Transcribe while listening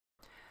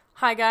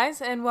Hi,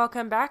 guys, and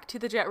welcome back to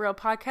the Jet Rail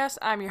Podcast.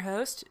 I'm your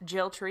host,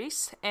 Jill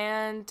Treese,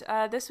 and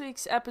this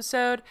week's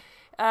episode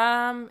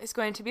is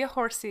going to be a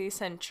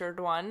horsey-censured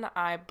one,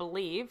 I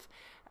believe.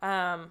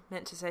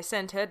 Meant to say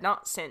scented,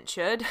 not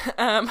censured.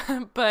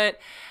 But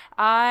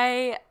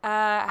I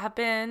have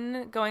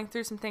been going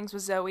through some things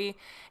with Zoe,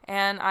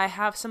 and I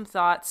have some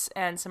thoughts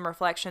and some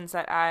reflections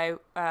that I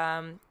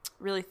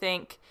really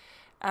think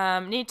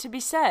need to be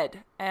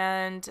said,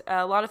 and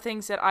a lot of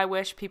things that I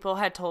wish people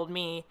had told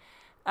me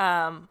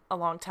a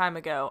long time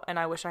ago, and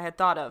I wish I had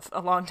thought of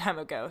a long time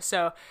ago.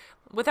 So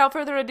without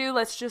further ado,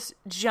 let's just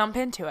jump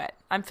into it.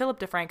 I'm Philip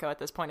DeFranco at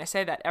this point. I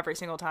say that every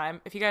single time.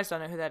 If you guys don't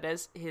know who that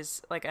is,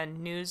 he's like a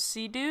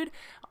newsy dude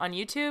on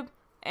YouTube,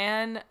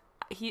 and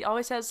he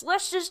always says,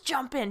 let's just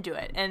jump into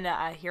it. And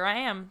here I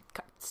am,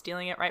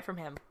 stealing it right from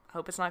him. I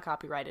hope it's not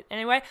copyrighted.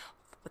 Anyway,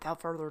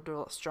 without further ado,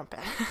 let's jump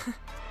in.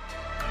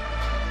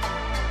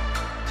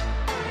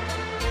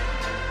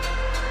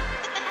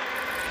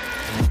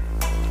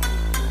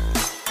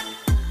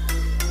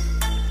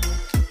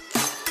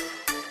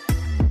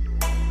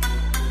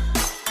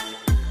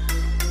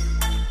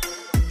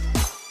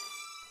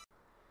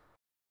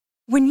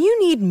 When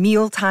you need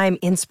mealtime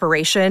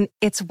inspiration,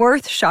 it's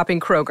worth shopping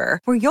Kroger,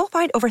 where you'll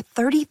find over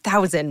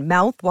 30,000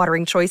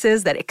 mouth-watering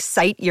choices that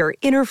excite your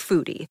inner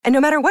foodie. And no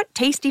matter what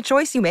tasty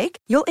choice you make,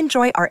 you'll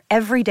enjoy our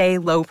everyday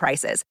low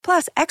prices,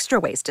 plus extra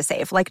ways to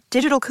save, like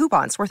digital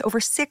coupons worth over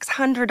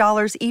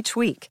 $600 each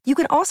week. You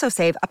can also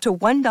save up to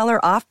 $1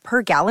 off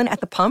per gallon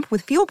at the pump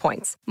with fuel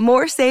points.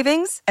 More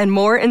savings and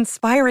more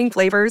inspiring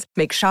flavors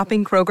make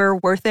shopping Kroger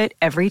worth it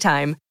every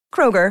time.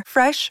 Kroger,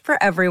 fresh for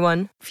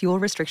everyone. Fuel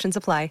restrictions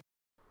apply.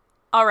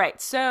 All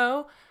right,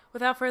 so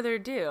without further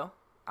ado,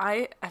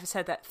 I've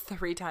said that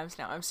 3 times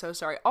now. I'm so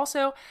sorry.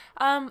 Also,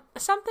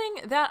 something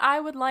that I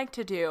would like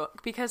to do,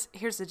 because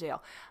here's the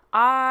deal.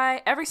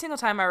 Every single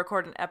time I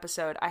record an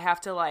episode, I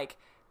have to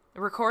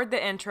record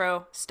the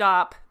intro,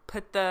 stop,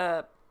 put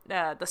the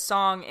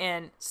song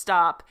in,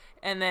 stop,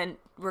 and then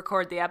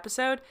record the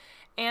episode.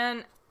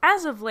 And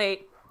as of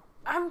late,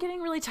 I'm getting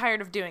really tired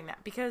of doing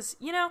that because,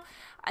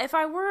 if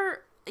I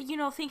were,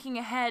 thinking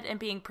ahead and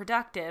being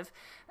productive,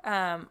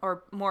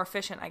 or more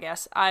efficient, I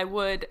guess, I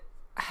would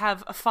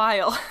have a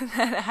file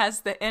that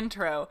has the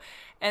intro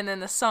and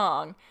then the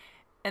song,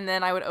 and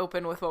then I would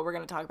open with what we're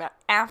going to talk about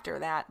after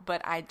that, but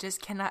I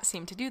just cannot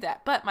seem to do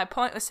that. But my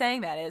point with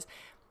saying that is,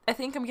 I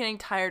think I'm getting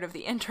tired of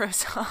the intro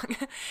song,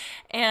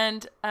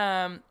 and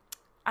I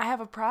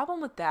have a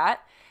problem with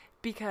that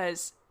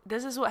because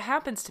this is what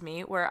happens to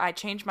me where I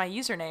change my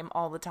username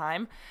all the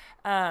time,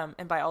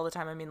 and by all the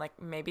time I mean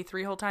maybe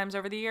 3 whole times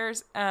over the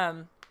years,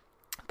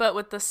 but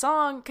with the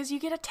song, because you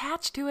get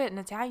attached to it, and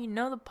it's how you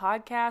know the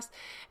podcast,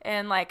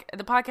 and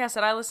the podcast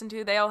that I listen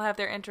to, they all have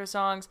their intro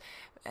songs,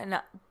 and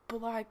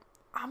but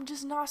I'm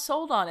just not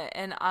sold on it,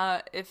 and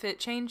if it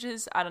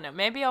changes, I don't know,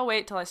 maybe I'll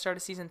wait till I start a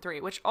season 3,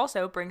 which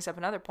also brings up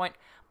another point.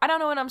 I don't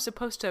know when I'm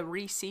supposed to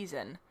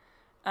re-season.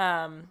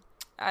 And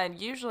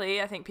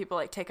usually I think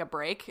people take a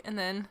break and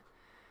then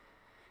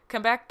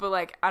come back,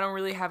 but I don't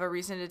really have a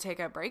reason to take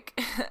a break.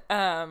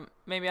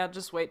 Maybe I'll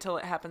just wait till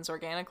it happens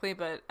organically,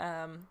 but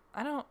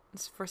I don't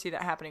foresee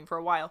that happening for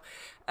a while.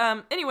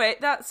 Anyway,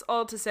 that's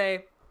all to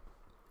say,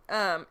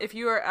 if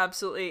you are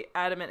absolutely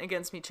adamant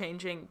against me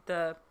changing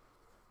the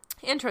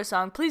intro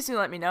song, please do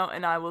let me know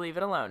and I will leave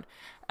it alone.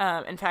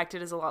 In fact,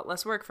 it is a lot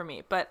less work for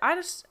me, but I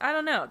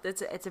don't know.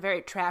 It's a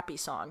very trappy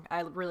song.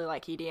 I really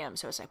like EDM,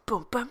 so it's like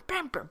boom, boom,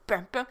 boom, boom,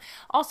 boom, boom.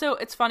 Also,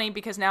 it's funny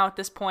because now at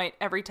this point,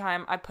 every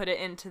time I put it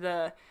into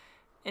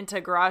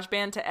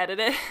GarageBand to edit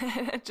it,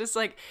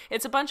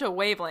 it's a bunch of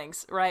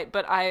wavelengths, right?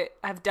 But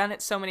I've done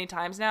it so many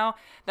times now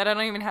that I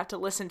don't even have to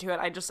listen to it.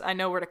 I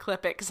know where to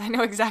clip it because I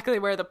know exactly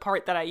where the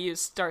part that I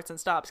use starts and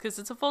stops because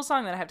it's a full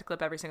song that I have to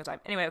clip every single time.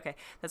 Anyway, okay,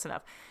 that's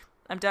enough.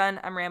 I'm done.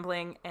 I'm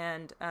rambling,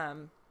 and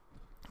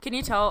can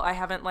you tell I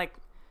haven't I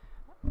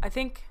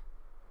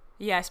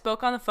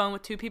spoke on the phone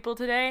with 2 people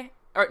today.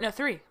 Or no,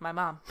 3, my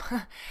mom.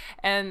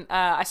 And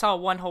I saw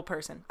one whole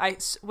person.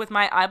 With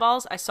my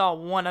eyeballs, I saw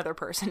one other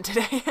person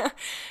today.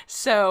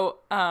 So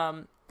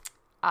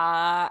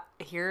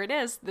here it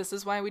is. This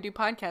is why we do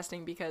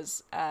podcasting,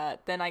 because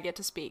then I get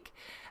to speak.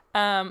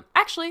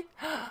 Actually,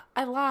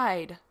 I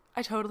lied.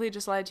 I totally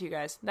just lied to you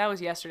guys. That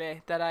was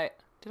yesterday did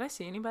I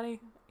see anybody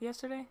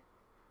yesterday?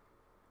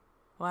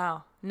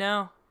 Wow.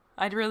 No.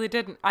 I really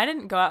didn't. I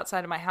didn't go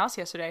outside of my house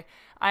yesterday.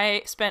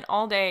 I spent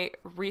all day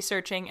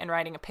researching and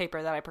writing a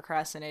paper that I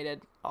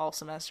procrastinated all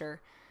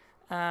semester.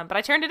 But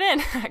I turned it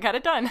in. I got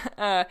it done.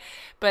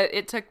 But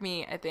it took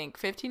me, I think,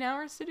 15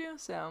 hours to do.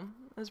 So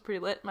it was pretty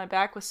lit. My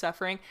back was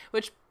suffering,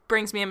 which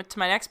brings me to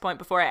my next point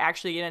before I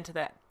actually get into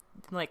that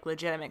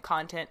legitimate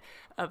content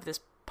of this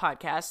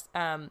podcast.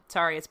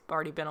 Sorry, it's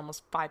already been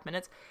almost 5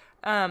 minutes.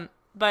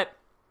 But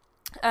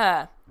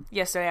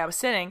yesterday I was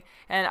sitting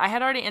and I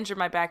had already injured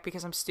my back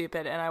because I'm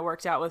stupid and I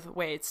worked out with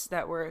weights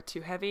that were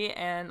too heavy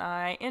and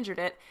I injured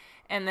it.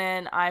 And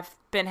then I've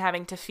been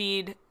having to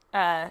feed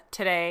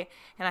today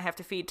and I have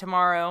to feed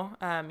tomorrow,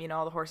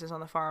 all the horses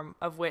on the farm,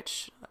 of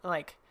which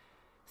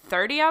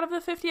 30 out of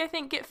the 50, I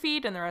think, get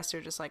feed, and the rest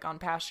are just like on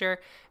pasture.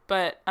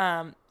 But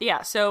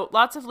yeah, so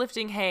lots of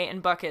lifting hay in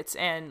buckets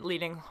and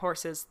leading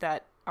horses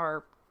that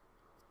are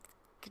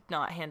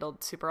not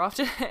handled super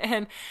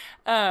often.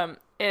 And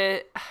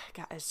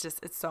God, it's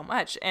so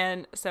much.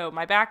 And so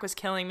my back was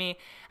killing me.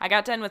 I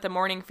got done with the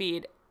morning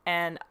feed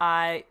and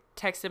I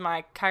texted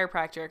my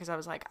chiropractor because I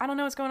was like, I don't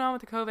know what's going on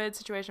with the COVID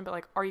situation, but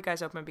like, are you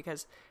guys open?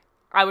 Because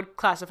I would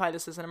classify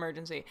this as an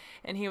emergency.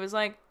 And he was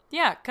like,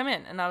 yeah, come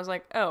in. And I was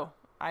like, oh,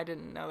 I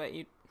didn't know that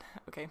you,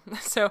 okay.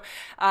 So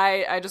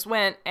I just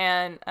went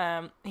and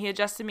he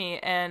adjusted me.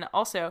 And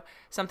also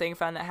something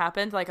fun that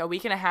happened like a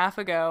week and a half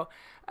ago,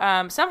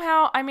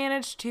 somehow I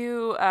managed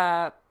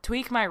to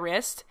tweak my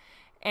wrist.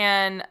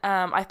 And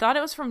I thought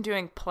it was from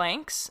doing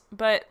planks,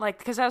 but like,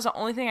 because that was the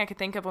only thing I could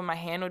think of when my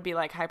hand would be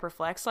like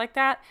hyperflexed like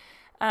that.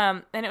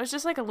 And it was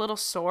just like a little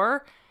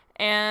sore.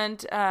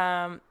 And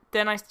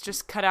then I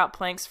just cut out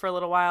planks for a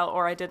little while,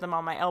 or I did them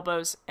on my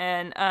elbows.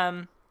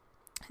 And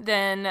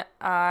then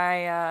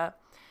I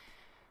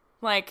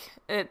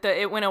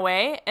it went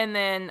away. And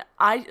then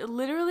I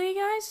literally,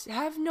 guys,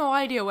 have no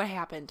idea what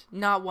happened.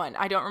 Not one.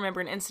 I don't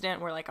remember an incident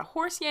where like a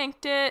horse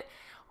yanked it,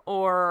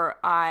 or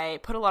I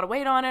put a lot of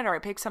weight on it, or I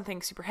picked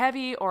something super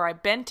heavy, or I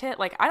bent it.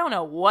 Like, I don't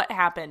know what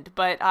happened,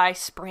 but I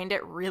sprained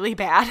it really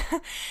bad.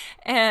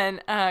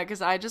 And,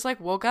 cause I just like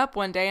woke up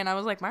one day and I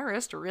was like, my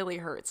wrist really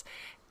hurts.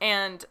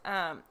 And,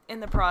 in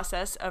the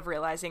process of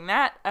realizing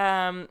that,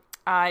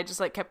 I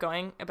just like kept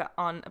going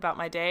about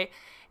my day.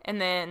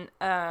 And then,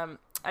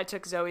 I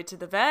took Zoe to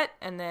the vet,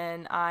 and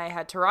then I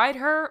had to ride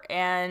her,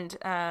 and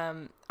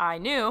I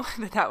knew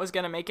that was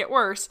going to make it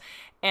worse.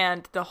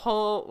 And the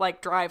whole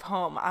like drive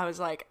home, I was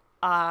like,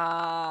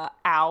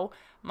 ow,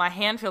 my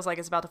hand feels like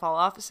it's about to fall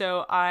off.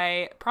 So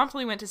I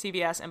promptly went to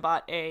CVS and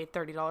bought a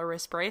 $30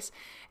 wrist brace,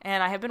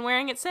 and I have been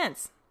wearing it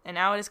since. And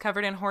now it is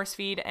covered in horse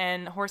feed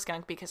and horse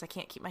gunk because I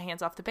can't keep my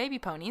hands off the baby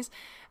ponies.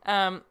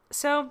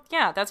 So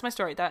yeah, that's my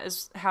story. That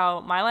is how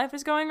my life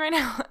is going right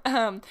now.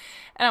 And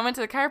I went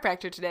to the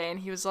chiropractor today,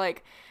 and he was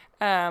like,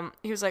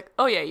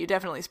 oh yeah, you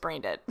definitely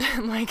sprained it.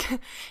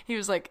 Like, he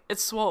was like,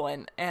 it's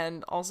swollen,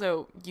 and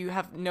also you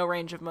have no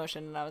range of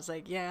motion. And I was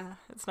like, yeah,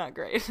 it's not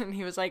great. And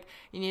he was like,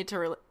 you need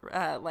to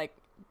like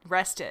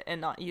rest it and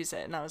not use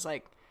it. And I was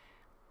like,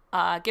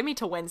 give me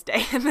till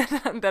Wednesday, and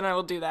then I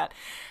will do that.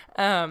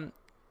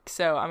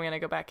 So I'm going to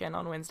go back in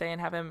on Wednesday and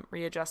have him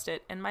readjust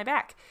it in my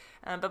back.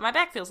 But my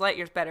back feels light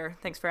years better.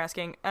 Thanks for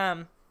asking.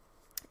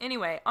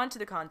 Anyway, on to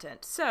the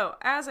content. So,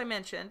 as I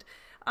mentioned,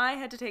 I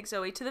had to take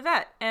Zoe to the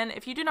vet. And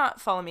if you do not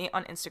follow me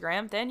on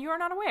Instagram, then you are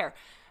not aware.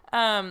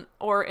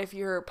 Or if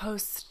your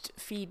post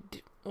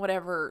feed,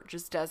 whatever,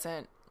 just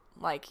doesn't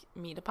like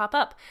me to pop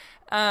up.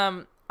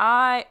 Actually,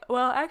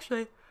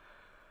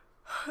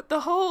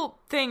 the whole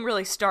thing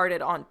really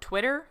started on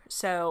Twitter.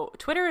 So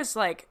Twitter is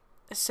like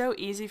so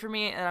easy for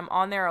me, and I'm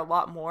on there a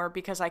lot more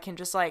because I can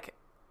just like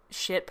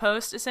shit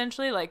post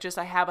essentially, like just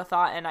I have a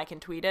thought and I can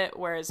tweet it,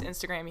 whereas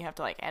Instagram you have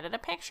to like edit a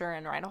picture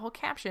and write a whole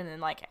caption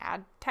and like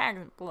add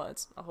tags. Well,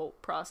 it's a whole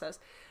process.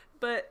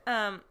 But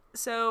you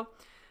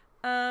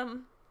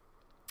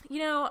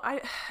know, I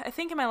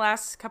think in my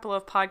last couple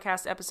of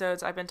podcast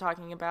episodes I've been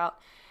talking about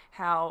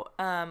how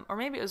or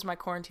maybe it was my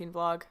quarantine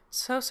vlog.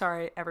 So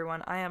sorry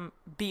everyone, I am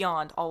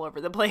beyond all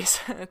over the place.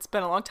 It's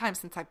been a long time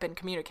since I've been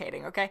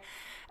communicating, okay?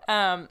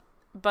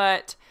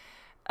 But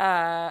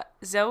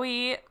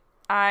Zoe,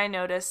 I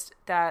noticed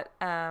that,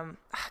 God,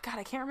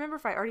 I can't remember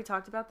if I already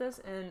talked about this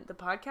in the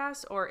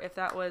podcast or if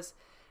that was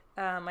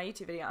my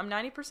YouTube video. I'm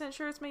 90%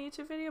 sure it's my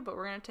YouTube video, but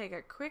we're going to take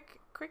a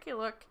quickie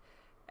look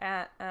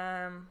at,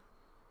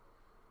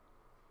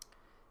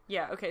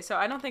 yeah, okay, so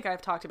I don't think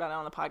I've talked about it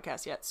on the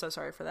podcast yet, so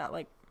sorry for that,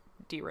 like,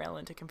 derail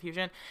into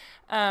confusion.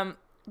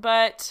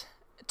 But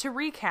to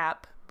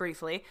recap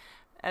briefly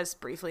as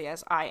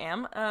I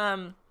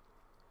am,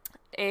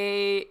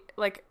 a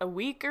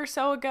week or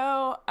so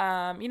ago,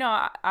 you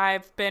know,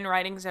 I've been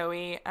writing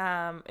Zoe.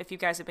 If you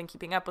guys have been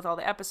keeping up with all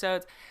the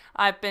episodes,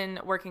 I've been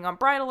working on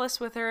Bridleless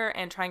with her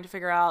and trying to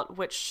figure out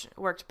which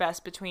worked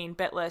best between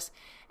bitless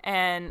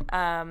and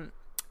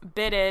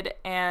bitted,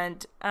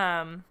 and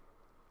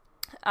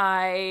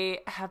I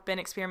have been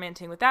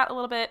experimenting with that a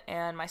little bit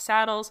and my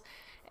saddles,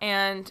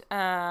 and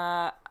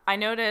I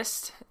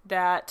noticed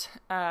that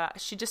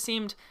she just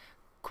seemed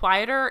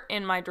quieter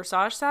in my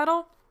dressage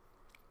saddle.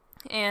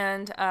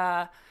 And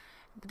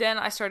then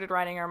I started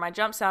riding her my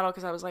jump saddle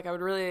because I was like,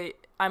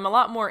 I'm a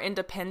lot more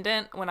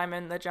independent when I'm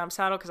in the jump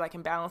saddle because I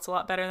can balance a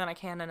lot better than I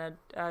can in a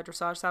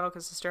dressage saddle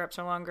because the stirrups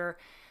are longer.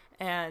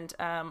 And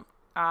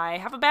I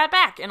have a bad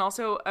back and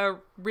also a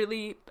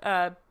really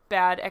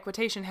bad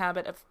equitation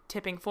habit of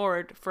tipping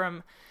forward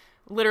from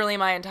literally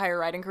my entire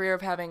riding career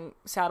of having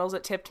saddles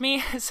that tipped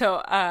me. So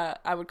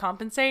I would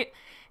compensate.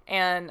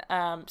 And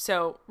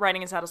so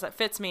riding in saddles that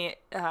fits me,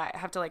 I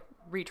have to like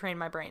retrain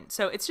my brain.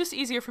 So it's just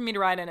easier for me to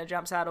ride in a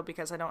jump saddle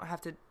because I don't have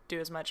to do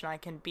as much and I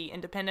can be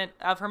independent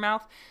of her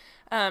mouth.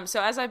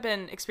 So as I've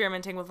been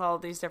experimenting with all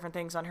of these different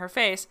things on her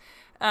face,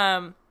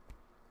 I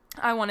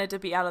wanted to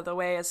be out of the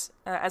way as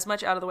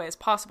much out of the way as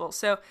possible.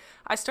 So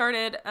I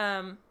started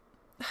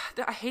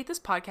I hate this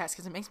podcast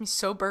because it makes me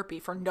so burpy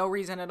for no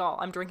reason at all.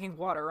 I'm drinking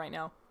water right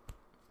now.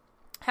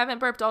 Haven't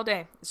burped all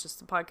day. It's just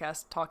the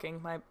podcast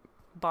talking. My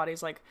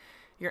body's like,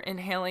 you're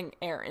inhaling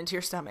air into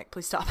your stomach.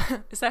 Please stop.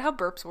 Is that how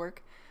burps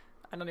work?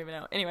 I don't even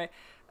know. Anyway,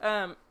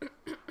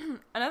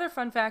 another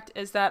fun fact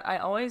is that I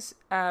always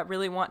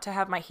really want to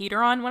have my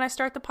heater on when I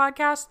start the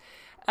podcast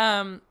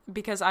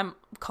because I'm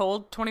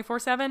cold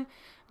 24/7.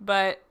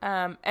 But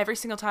every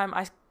single time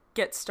I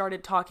get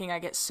started talking, I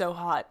get so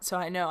hot. So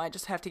I know I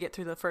just have to get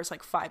through the first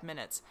 5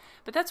 minutes.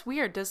 But that's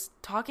weird. Does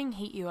talking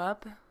heat you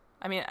up?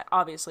 I mean,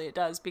 obviously it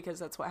does because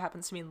that's what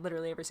happens to me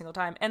literally every single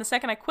time. And the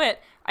second I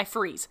quit, I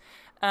freeze.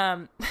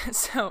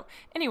 So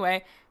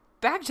anyway,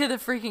 back to the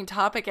freaking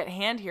topic at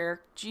hand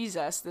here.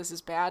 Jesus, this is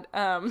bad.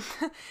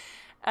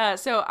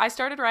 So I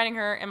started riding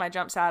her in my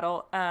jump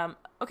saddle.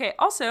 Okay,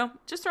 also,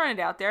 just throwing it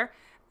out there,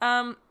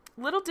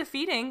 little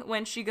defeating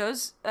when she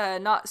goes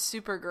not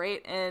super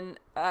great in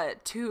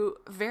 2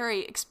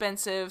 very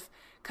expensive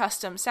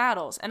custom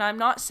saddles. And I'm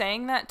not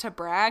saying that to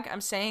brag.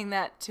 I'm saying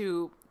that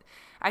to,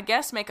 I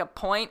guess, make a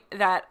point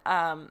that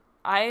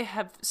I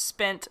have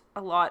spent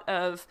a lot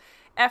of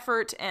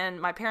effort and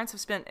my parents have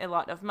spent a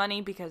lot of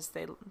money because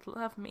they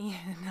love me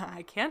and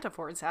I can't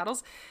afford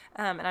saddles.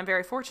 And I'm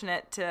very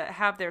fortunate to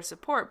have their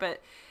support,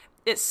 but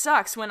it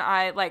sucks when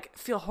I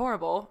feel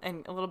horrible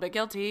and a little bit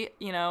guilty,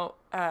 not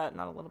a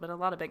little bit, a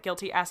lot of bit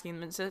guilty asking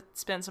them to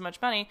spend so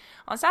much money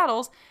on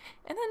saddles,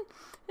 and then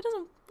it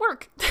doesn't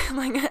work.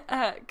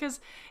 Cause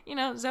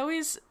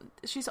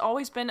she's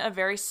always been a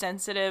very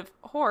sensitive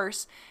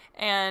horse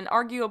and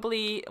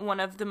arguably one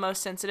of the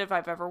most sensitive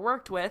I've ever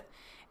worked with.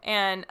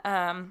 And,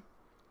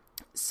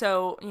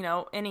 so,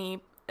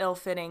 any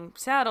ill-fitting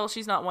saddle,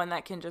 she's not one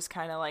that can just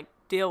kind of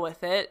deal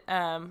with it.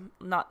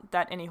 Not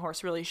that any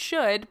horse really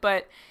should,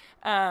 but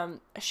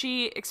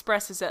she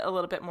expresses it a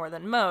little bit more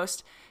than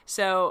most.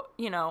 So,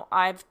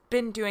 I've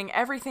been doing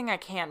everything I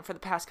can for the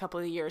past couple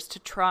of years to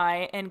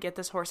try and get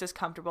this horse as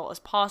comfortable as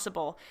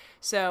possible.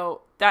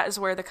 So that is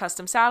where the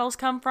custom saddles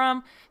come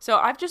from. So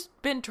I've just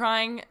been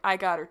trying. I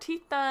got her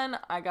teeth done.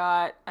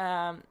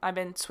 I've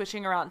been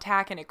switching around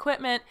tack and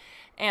equipment,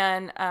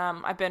 and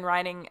I've been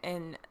riding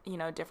in,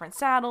 different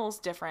saddles,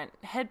 different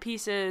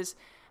headpieces,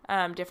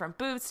 different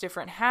boots,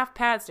 different half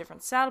pads,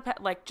 different saddle pads,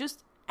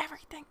 just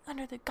everything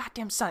under the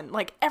goddamn sun,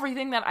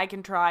 everything that I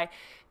can try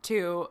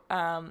to,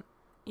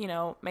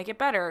 make it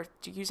better,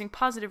 using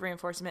positive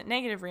reinforcement,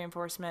 negative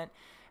reinforcement,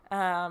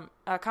 a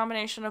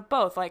combination of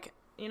both.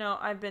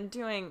 I've been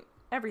doing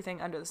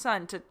everything under the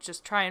sun to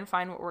just try and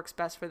find what works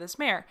best for this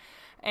mare.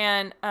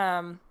 And,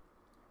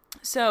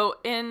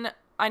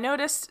 I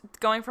noticed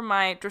going from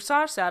my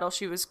dressage saddle,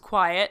 she was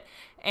quiet.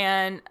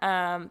 And,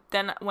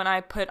 then when I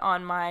put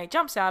on my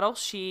jump saddle,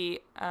 she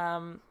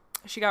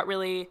got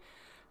really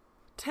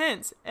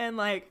tense and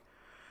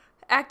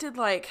acted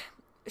like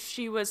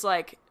she was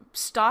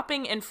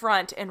stopping in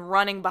front and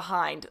running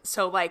behind.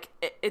 So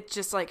it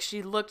just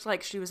she looked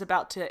like she was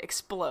about to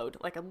explode,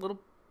 like a little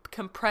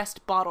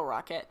compressed bottle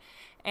rocket.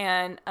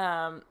 And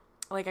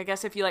I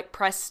guess if you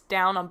press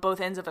down on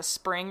both ends of a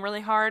spring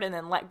really hard and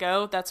then let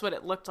go, that's what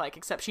it looked like,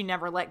 except she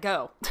never let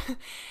go.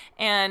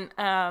 And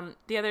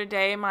the other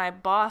day my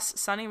boss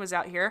Sunny was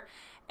out here,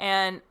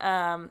 and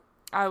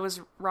I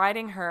was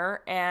riding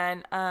her,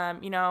 and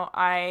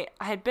I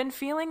had been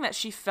feeling that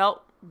she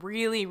felt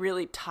really,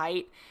 really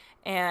tight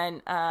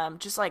and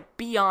just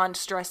beyond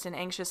stressed and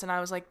anxious. And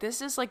I was like,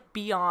 this is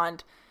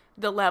beyond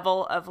the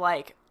level of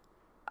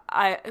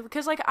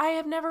because I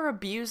have never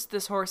abused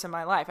this horse in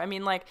my life. I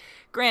mean,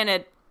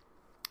 granted,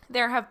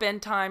 there have been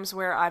times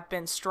where I've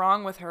been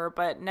strong with her,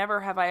 but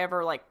never have I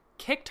ever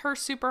kicked her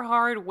super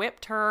hard,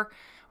 whipped her,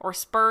 or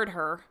spurred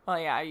her. Well,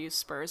 yeah, I used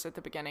spurs at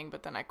the beginning,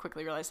 but then I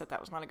quickly realized that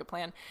was not a good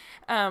plan.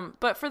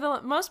 But for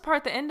the most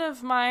part, the end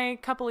of my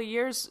couple of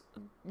years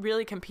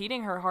really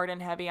competing her hard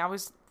and heavy, I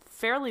was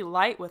fairly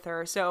light with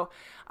her. So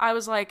I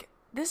was like,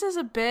 this is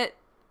a bit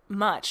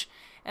much.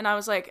 And I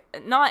was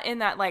not in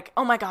that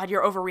oh my God,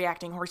 you're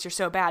overreacting, horse, you're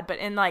so bad. But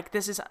in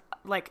this is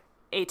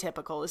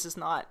atypical. This is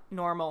not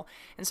normal.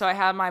 And so I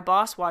had my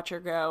boss watch her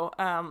go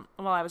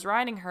while I was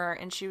riding her.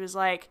 And she was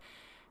like,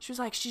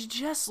 she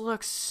just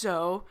looks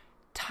so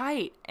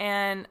tight.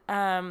 And,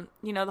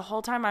 the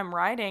whole time I'm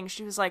riding,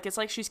 she was it's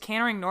like she's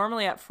cantering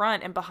normally up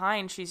front, and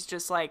behind she's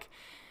just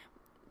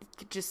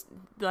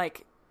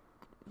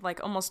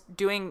almost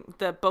doing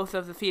the both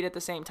of the feet at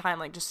the same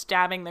time, just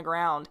stabbing the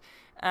ground.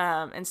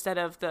 Instead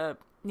of the,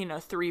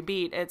 3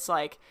 beat, it's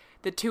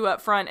the 2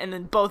 up front and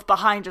then both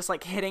behind just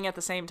hitting at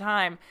the same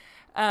time.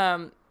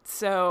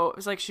 So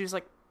it was she was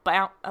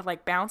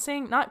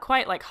bouncing, not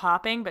quite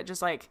hopping, but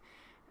just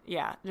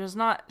yeah,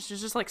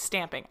 she's just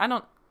stamping.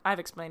 I've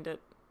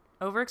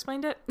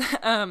over-explained it.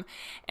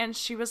 And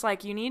she was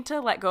you need to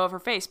let go of her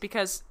face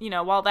because,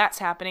 while that's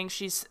happening,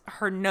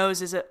 her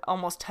nose is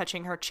almost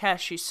touching her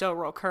chest. She's so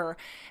roqueur.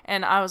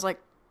 And I was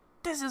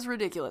this is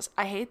ridiculous.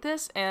 I hate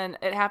this. And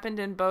it happened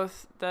in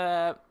both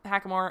the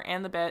hackamore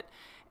and the bit.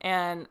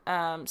 And,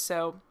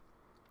 so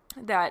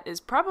that is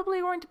probably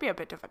going to be a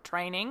bit of a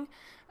training,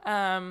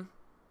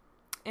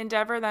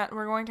 endeavor that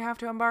we're going to have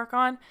to embark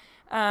on.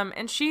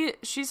 And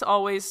she's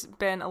always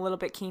been a little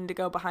bit keen to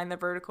go behind the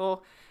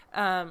vertical.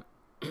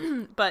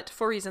 But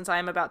for reasons I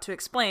am about to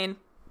explain,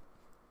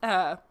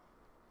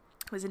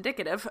 was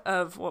indicative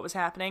of what was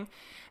happening.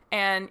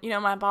 And, you know,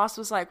 my boss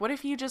was like, what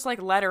if you just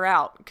like let her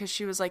out? Because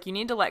she was like, you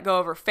need to let go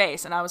of her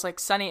face. And I was like,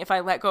 Sunny, if I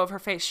let go of her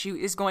face, she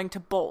is going to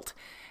bolt.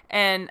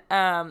 And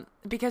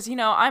because, you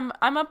know,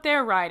 I'm up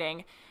there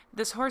riding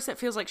this horse that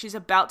feels like she's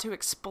about to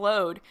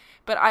explode,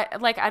 but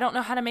I don't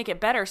know how to make it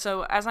better.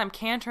 So as I'm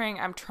cantering,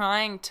 I'm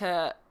trying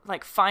to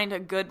like find a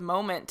good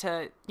moment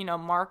to, you know,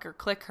 mark or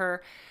click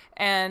her,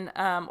 and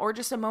or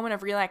just a moment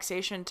of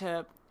relaxation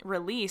to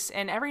release.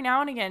 And every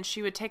now and again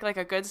she would take like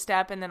a good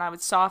step, and then I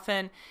would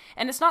soften.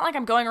 And it's not like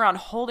I'm going around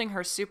holding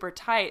her super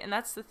tight. And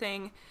that's the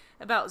thing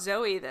about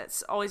Zoe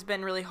that's always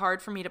been really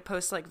hard for me to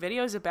post like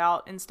videos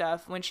about and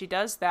stuff when she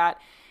does that.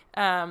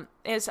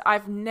 Is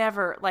I've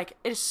never, like,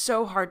 it's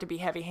so hard to be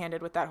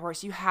heavy-handed with that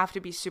horse. You have to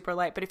be super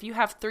light. But if you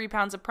have 3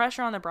 pounds of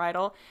pressure on the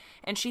bridle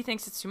and she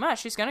thinks it's too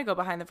much, she's going to go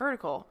behind the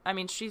vertical. I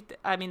mean,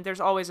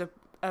 there's always a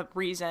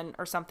reason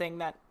or something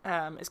that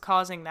is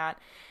causing that.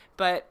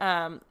 But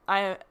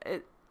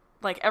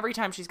like every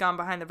time she's gone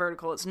behind the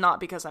vertical, it's not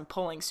because I'm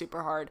pulling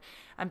super hard.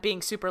 I'm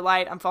being super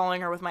light. I'm following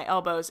her with my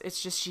elbows.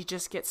 It's just she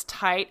just gets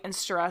tight and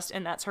stressed,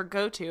 and that's her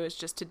go-to, is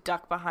just to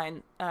duck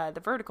behind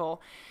the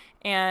vertical.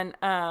 And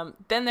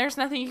then there's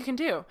nothing you can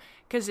do,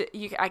 because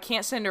I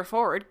can't send her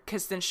forward,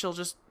 because then she'll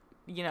just,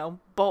 you know,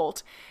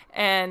 bolt.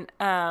 And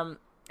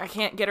I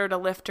can't get her to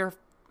lift her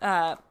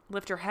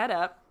head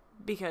up,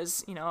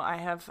 because, you know, I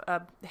have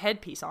a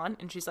headpiece on,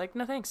 and she's like,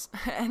 no thanks.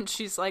 And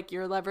she's like,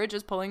 your leverage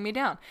is pulling me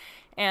down.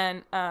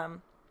 And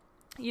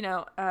you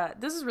know,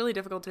 this is really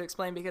difficult to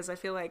explain, because I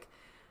feel like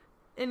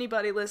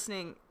anybody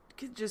listening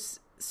could just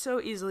so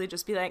easily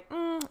just be like,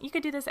 you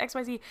could do this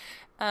XYZ.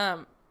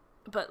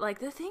 But, like,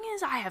 the thing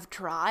is, I have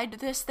tried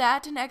this,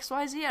 that, and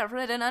XYZ. I've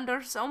ridden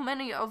under so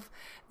many of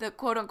the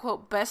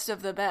quote-unquote best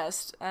of the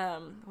best,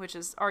 which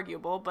is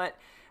arguable, but,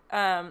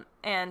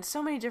 and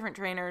so many different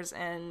trainers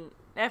and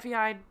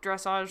FEI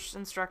dressage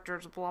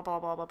instructors, blah, blah,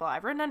 blah, blah, blah.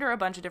 I've ridden under a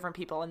bunch of different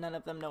people, and none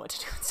of them know what to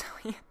do with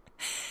Zoe.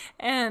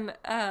 And,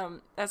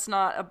 that's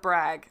not a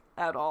brag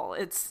at all.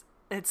 It's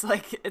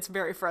like, it's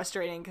very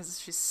frustrating,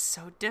 because she's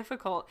so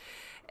difficult.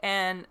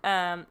 And,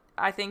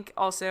 I think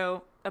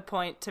also a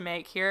point to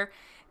make here,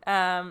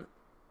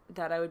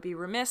 that I would be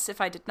remiss if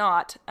I did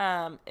not,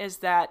 is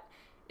that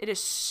it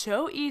is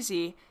so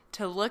easy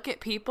to look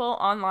at people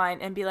online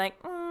and be like,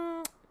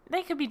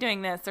 they could be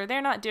doing this, or they're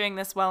not doing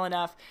this well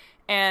enough,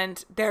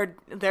 and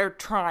they're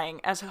trying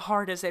as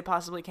hard as they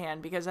possibly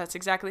can, because that's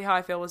exactly how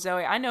I feel with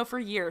Zoe. I know for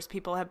years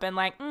people have been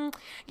like,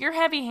 you're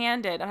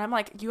heavy-handed, and I'm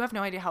like, you have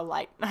no idea how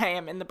light I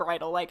am in the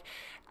bridle. Like,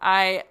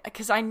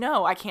 because I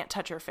know I can't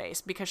touch her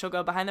face, because she'll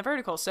go behind the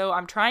vertical, so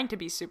I'm trying to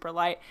be super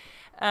light.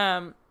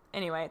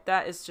 Anyway,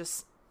 that is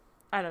just,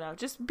 I don't know,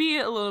 just be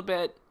a little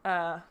bit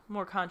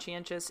more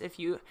conscientious if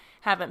you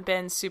haven't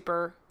been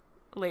super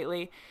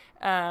lately.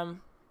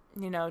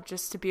 You know,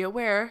 just to be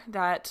aware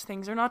that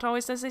things are not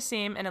always as they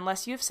seem, and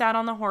unless you've sat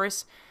on the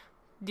horse,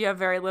 you have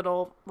very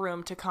little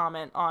room to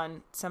comment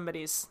on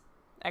somebody's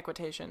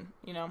equitation,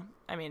 you know?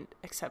 I mean,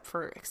 except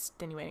for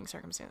extenuating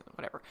circumstances,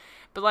 whatever.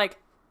 But, like,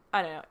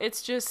 I don't know,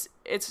 it's just,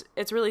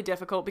 it's really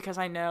difficult, because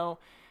I know,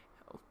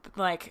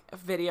 like,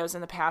 videos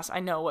in the past, I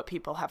know what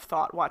people have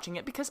thought watching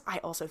it, because I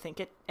also think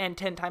it, and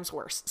 10 times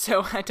worse,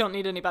 so I don't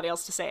need anybody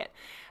else to say it.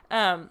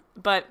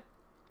 But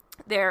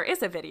there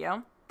is a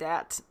video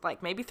that,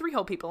 like, maybe 3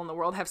 whole people in the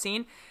world have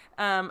seen,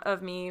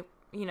 of me,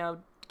 you know,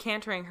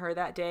 cantering her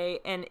that day,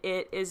 and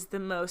it is the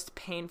most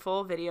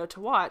painful video to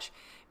watch,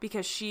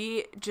 because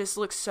she just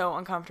looks so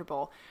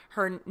uncomfortable.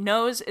 Her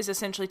nose is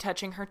essentially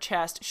touching her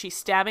chest. She's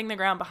stabbing the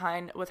ground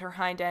behind with her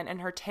hind end,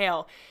 and her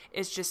tail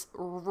is just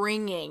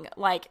ringing,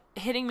 like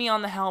hitting me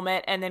on the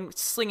helmet and then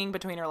slinging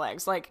between her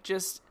legs, like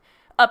just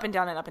up and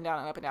down and up and down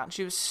and up and down.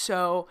 She was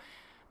so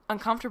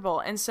uncomfortable.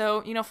 And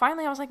so, you know,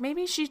 finally I was like,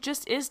 maybe she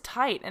just is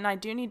tight, and I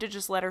do need to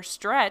just let her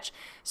stretch.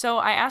 So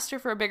I asked her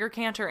for a bigger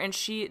canter, and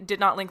she did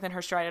not lengthen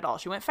her stride at all.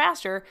 She went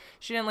faster,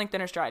 she didn't lengthen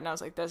her stride, and I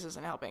was like, this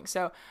isn't helping.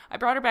 So I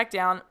brought her back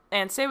down,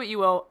 and say what you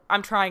will,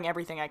 I'm trying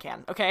everything I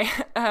can, okay?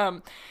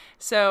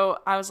 So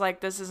I was like,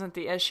 this isn't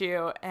the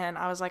issue, and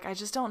I was like, I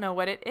just don't know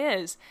what it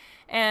is.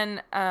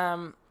 And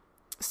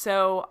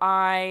so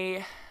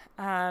I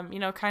you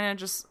know, kind of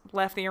just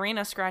left the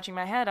arena scratching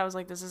my head. I was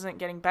like, this isn't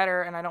getting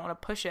better, and I don't want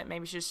to push it.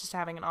 Maybe she's just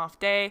having an off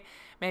day.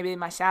 Maybe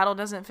my saddle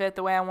doesn't fit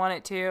the way I want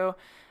it to.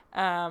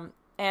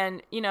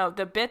 And, you know,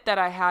 the bit that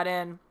I had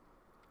in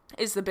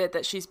is the bit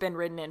that she's been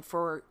ridden in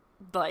for,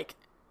 like,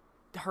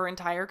 her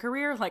entire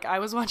career. Like, I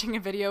was watching a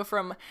video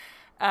from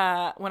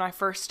when I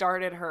first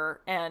started her,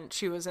 and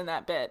she was in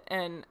that bit,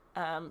 and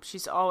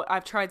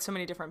I've tried so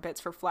many different bits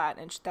for flat,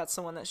 and that's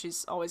the one that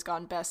she's always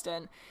gone best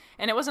in.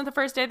 And it wasn't the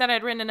first day that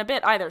I'd ridden in a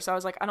bit either, so I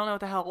was like, I don't know what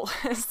the hell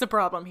is the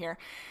problem here.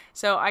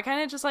 So I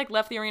kind of just, like,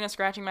 left the arena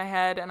scratching my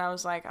head, and I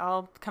was like,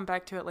 I'll come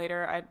back to it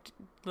later. I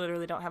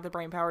literally don't have the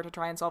brain power to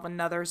try and solve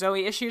another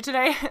Zoe issue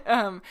today.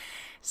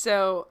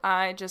 So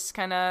I just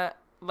kind of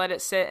let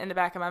it sit in the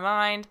back of my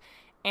mind.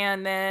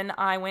 And then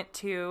I went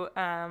to,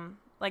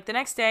 like the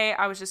next day,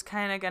 I was just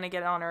kind of going to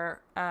get on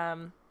her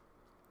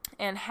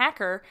and hack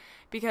her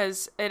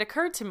because it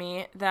occurred to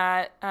me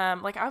that,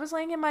 like I was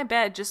laying in my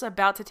bed just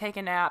about to take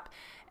a nap,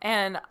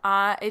 and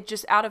it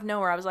just out of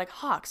nowhere, I was like,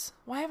 Hox,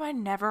 why have I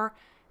never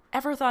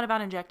ever thought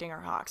about injecting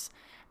her, Hox?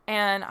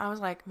 And I was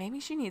like, maybe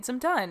she needs them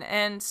done.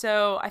 And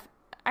so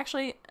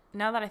actually,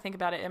 now that I think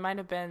about it, it might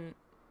have been,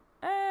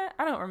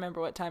 I don't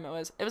remember what time it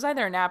was. It was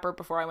either a nap or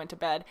before I went to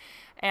bed.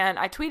 And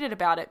I tweeted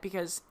about it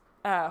because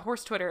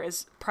horse Twitter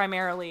is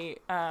primarily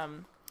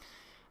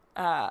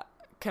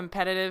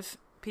competitive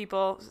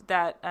people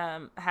that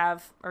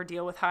have or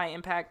deal with high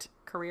impact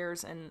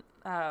careers and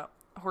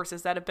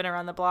horses that have been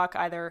around the block,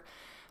 either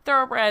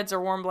thoroughbreds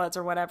or warm bloods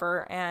or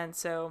whatever. And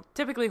so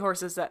typically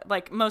horses that,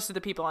 like, most of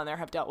the people on there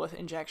have dealt with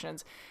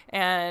injections.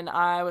 And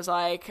I was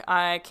like,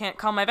 I can't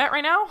call my vet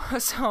right now,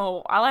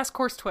 so I'll ask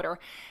horse Twitter.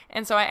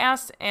 And so I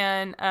asked,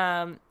 and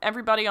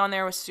everybody on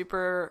there was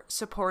super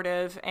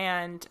supportive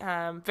and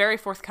very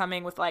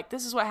forthcoming with, like,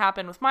 this is what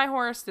happened with my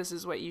horse, this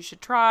is what you should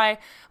try,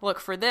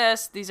 look for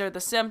this, these are the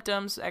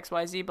symptoms,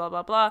 XYZ, blah,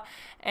 blah, blah.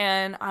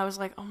 And I was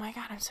like, oh my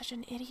God, I'm such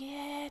an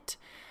idiot.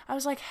 I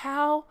was like,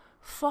 how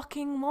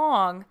fucking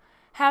long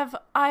have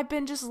I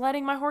been just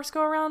letting my horse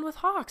go around with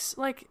hocks,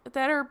 like,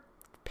 that are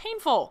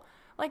painful?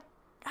 Like,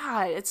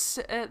 God, it's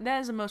that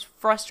is the most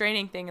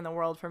frustrating thing in the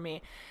world for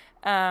me.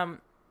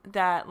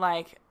 That,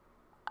 like,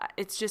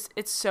 it's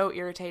so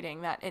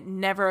irritating that it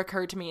never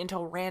occurred to me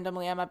until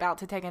randomly I'm about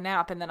to take a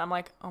nap, and then I'm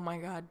like, oh my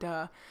God,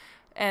 duh.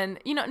 And,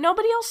 you know,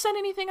 nobody else said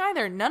anything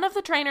either. None of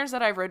the trainers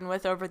that I've ridden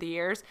with over the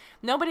years,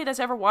 nobody that's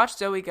ever watched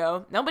Zoe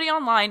go, nobody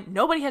online,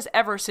 nobody has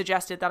ever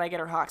suggested that I get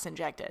her hocks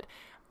injected.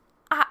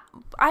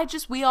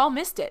 We all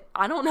missed it.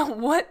 I don't know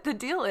what the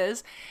deal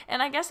is.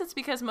 And I guess it's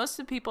because most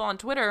of the people on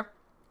Twitter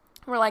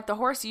were like, the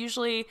horse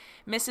usually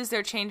misses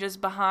their changes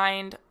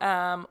behind,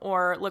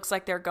 or looks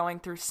like they're going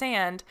through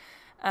sand.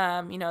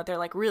 You know, they're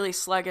like really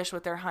sluggish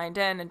with their hind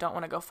end and don't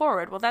want to go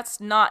forward. Well, that's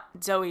not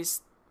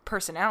Zoe's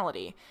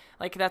personality.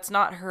 Like, that's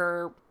not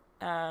her,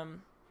 for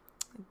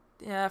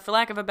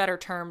lack of a better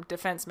term,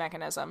 defense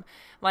mechanism.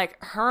 Like,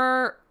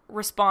 her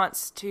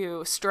response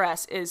to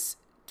stress is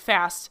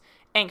fast,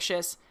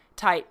 anxious,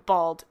 tight,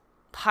 bald,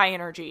 high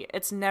energy.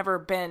 It's never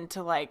been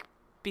to, like,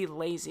 be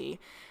lazy.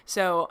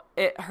 So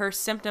her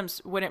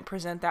symptoms wouldn't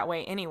present that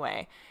way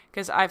anyway,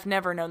 because I've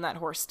never known that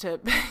horse to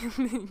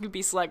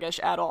be sluggish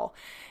at all.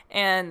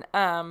 And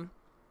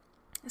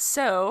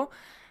so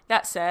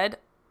that said,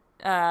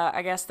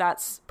 I guess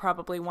that's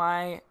probably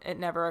why it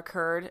never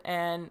occurred.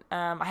 And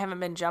I haven't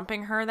been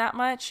jumping her that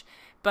much,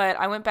 but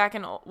I went back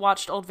and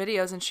watched old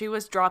videos, and she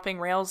was dropping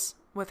rails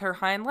with her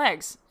hind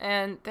legs.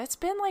 And that's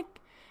been like,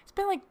 it's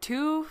been like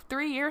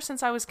 2-3 years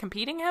since I was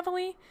competing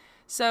heavily.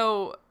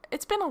 So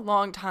it's been a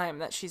long time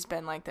that she's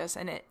been like this,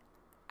 and it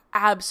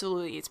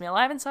absolutely eats me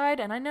alive inside.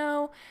 And I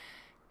know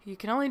you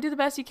can only do the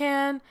best you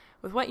can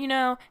with what you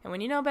know, and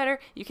when you know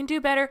better, you can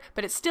do better,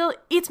 but it still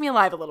eats me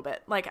alive a little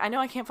bit. Like, I know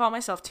I can't fault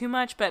myself too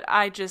much, but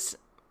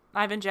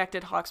I've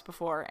injected hocks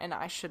before, and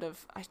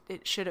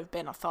it should have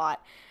been a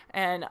thought,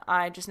 and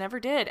I just never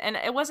did. And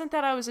it wasn't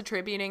that I was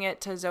attributing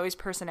it to Zoe's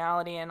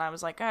personality, and I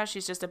was like, oh,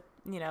 she's just a,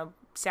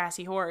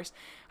 sassy horse.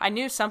 I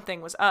knew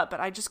something was up, but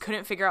I just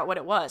couldn't figure out what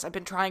it was. I've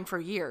been trying for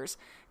years,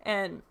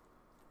 and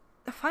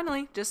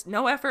finally, just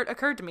no effort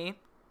occurred to me.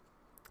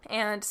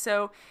 And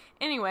so,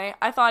 anyway,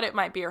 I thought it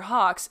might be her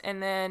hocks,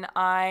 and then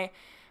I,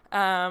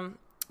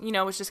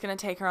 was just going to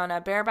take her on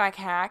a bareback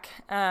hack,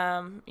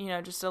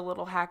 just a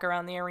little hack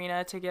around the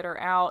arena to get her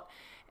out.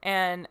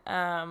 And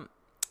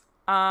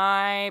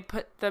I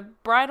put the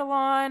bridle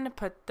on,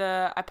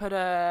 I put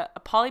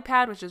a poly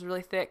pad, which is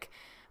really thick,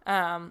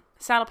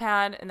 saddle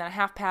pad, and then a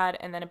half pad,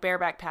 and then a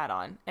bareback pad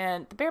on.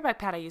 And the bareback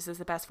pad I use is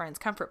the Best Friends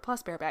Comfort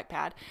Plus bareback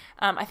pad.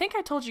 I think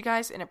I told you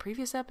guys in a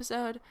previous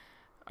episode,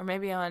 or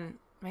maybe it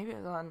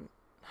was on,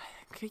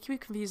 I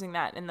keep confusing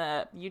that, in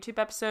the YouTube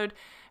episode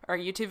or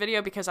YouTube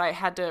video, because I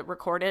had to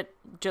record it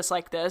just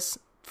like this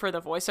for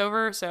the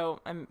voiceover, so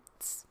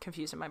it's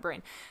confused in my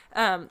brain.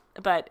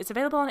 But it's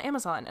available on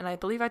Amazon, and I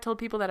believe I told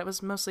people that it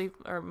was most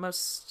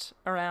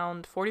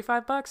around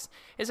 $45.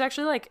 It's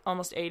actually like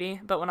almost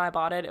 $80, but when I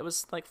bought it, it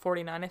was like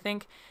 $49, I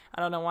think.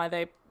 I don't know why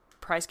they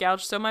price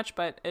gouged so much,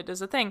 but it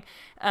is a thing.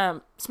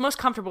 It's the most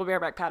comfortable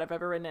bareback pad I've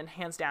ever ridden in,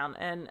 hands down,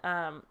 and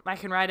I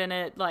can ride in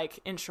it like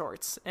in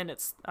shorts, and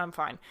I'm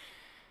fine.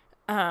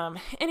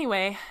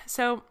 Anyway,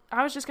 so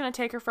I was just gonna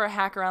take her for a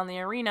hack around the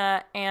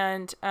arena,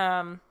 and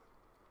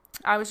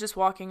I was just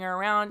walking her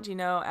around,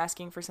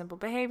 asking for simple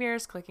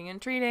behaviors, clicking and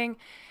treating,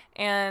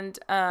 and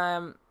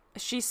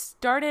she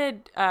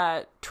started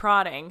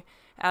trotting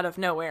out of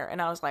nowhere, and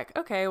I was like,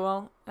 okay,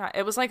 well,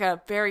 it was like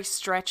a very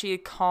stretchy,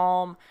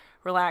 calm,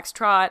 relaxed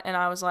trot, and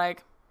I was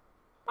like,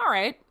 all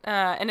right,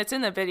 and it's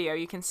in the video,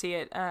 you can see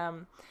it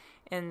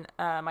in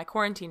my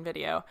quarantine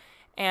video,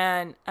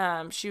 and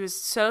she was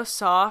so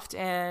soft,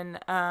 and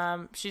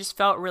she just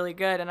felt really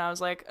good, and I was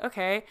like,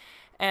 okay,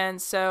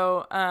 And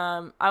so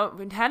I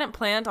hadn't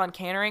planned on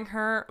cantering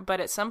her, but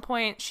at some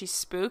point she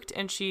spooked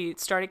and she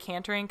started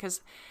cantering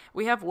because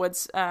we have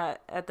woods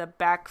at the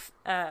back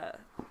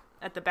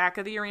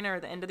of the arena or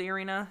the end of the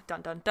arena.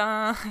 Dun dun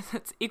dun.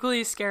 It's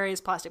equally as scary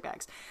as plastic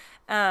bags.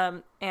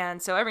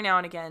 And so every now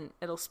and again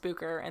it'll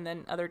spook her, and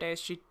then other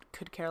days she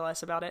could care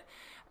less about it.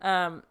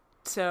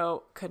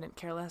 So couldn't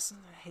care less.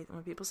 I hate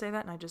when people say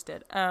that, and I just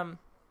did.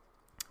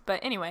 But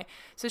anyway,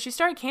 so she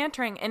started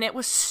cantering, and it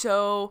was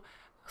so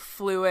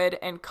fluid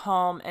and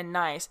calm and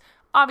nice.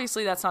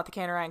 Obviously, that's not the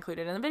canter I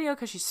included in the video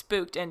because she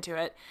spooked into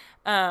it.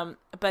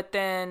 But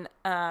then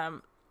I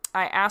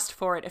asked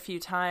for it a few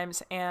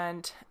times,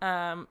 and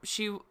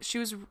she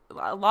was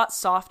a lot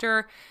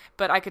softer,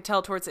 but I could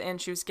tell towards the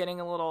end she was getting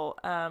a little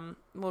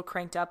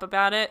cranked up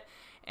about it.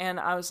 And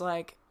I was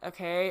like,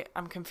 okay,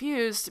 I'm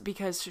confused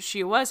because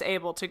she was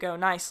able to go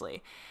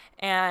nicely.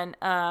 And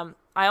I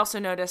also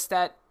noticed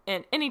that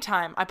any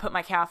time I put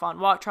my calf on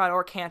walk, trot,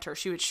 or canter,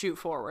 she would shoot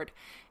forward.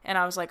 And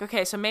I was like,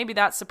 okay, so maybe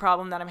that's the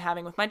problem that I'm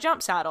having with my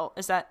jump saddle,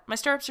 is that my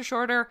stirrups are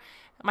shorter,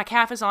 my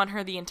calf is on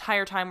her the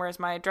entire time, whereas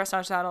my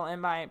dressage saddle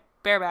and my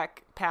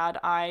bareback pad,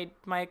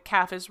 my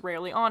calf is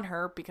rarely on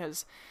her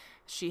because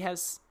she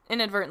has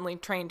inadvertently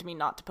trained me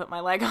not to put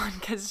my leg on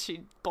because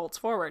she bolts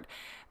forward.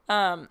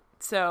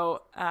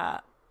 So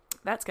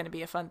that's going to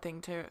be a fun thing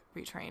to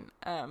retrain.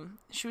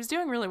 She was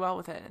doing really well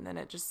with it, and then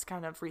it just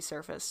kind of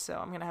resurfaced, so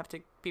I'm going to have to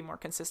be more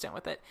consistent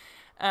with it.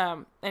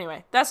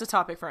 Anyway, that's a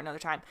topic for another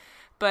time.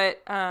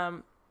 But,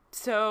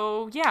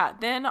 so yeah,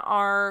 then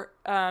our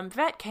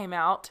vet came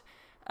out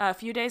a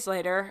few days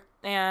later,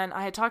 and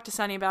I had talked to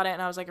Sunny about it,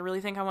 and I was like, I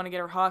really think I want to get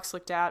her hocks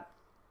looked at.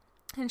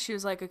 And she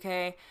was like,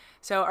 okay.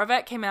 So our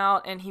vet came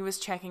out, and he was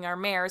checking our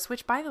mares,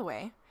 which, by the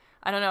way,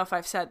 I don't know if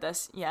I've said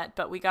this yet,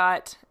 but we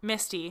got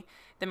Misty,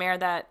 the mare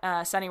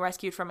that Sunny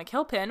rescued from a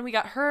kill pen. We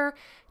got her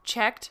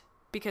checked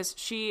because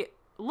she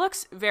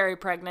looks very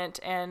pregnant,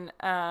 and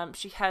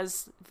she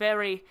has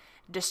very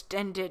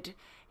distended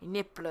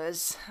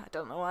nipplers. I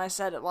don't know why I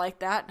said it like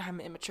that. I'm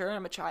immature.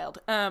 I'm a child.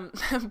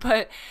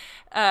 But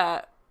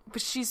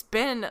she's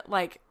been,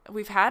 like,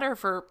 we've had her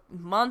for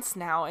months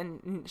now,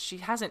 and she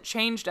hasn't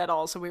changed at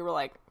all. So we were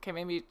like, okay,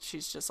 maybe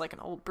she's just like an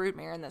old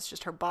broodmare, and that's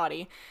just her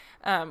body.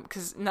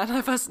 Because none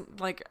of us,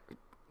 like,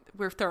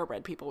 we're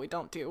thoroughbred people. We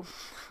don't do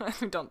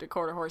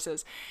quarter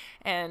horses.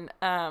 And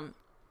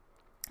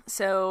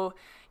so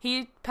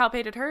he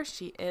palpated her.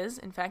 She is,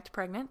 in fact,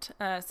 pregnant.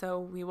 So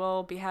we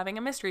will be having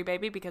a mystery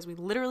baby because we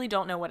literally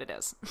don't know what it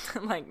is.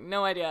 Like,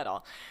 no idea at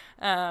all.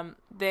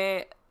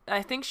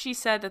 I think she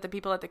said that the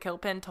people at the kill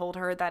pen told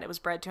her that it was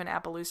bred to an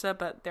Appaloosa,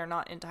 but they're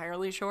not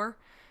entirely sure.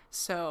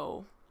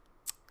 So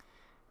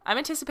I'm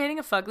anticipating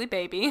a fugly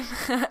baby,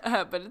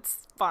 but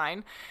it's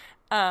fine.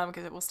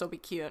 Because it will still be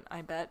cute,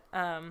 I bet.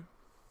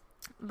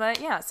 But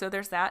yeah, so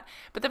there's that.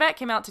 But the vet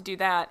came out to do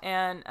that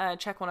and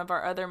check one of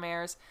our other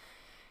mares.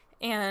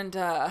 And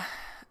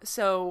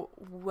so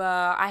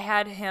I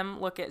had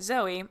him look at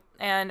Zoe.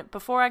 And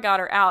before I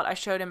got her out, I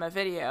showed him a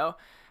video,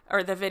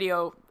 or the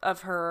video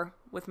of her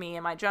with me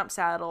in my jump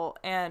saddle.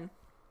 And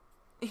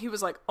he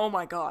was like, oh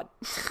my God.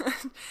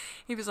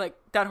 He was like,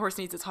 that horse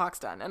needs its hocks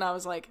done. And I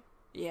was like,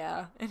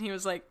 yeah. And he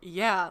was like,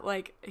 yeah.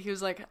 Like, he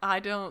was like, I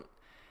don't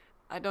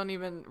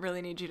even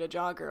really need you to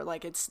jog her.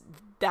 Like, it's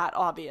that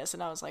obvious.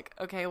 And I was like,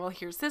 okay, well,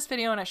 here's this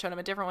video. And I showed him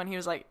a different one. He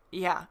was like,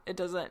 yeah,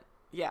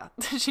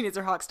 she needs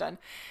her hocks done.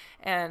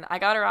 And I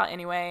got her out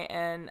anyway.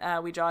 And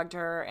we jogged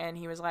her. And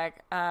he was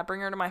like, bring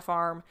her to my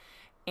farm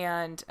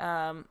and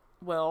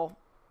we'll,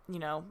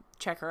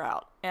 check her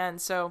out.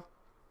 And so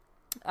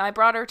I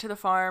brought her to the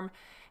farm,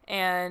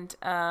 and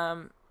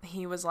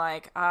he was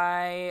like,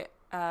 I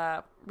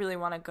really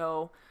want to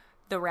go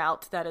the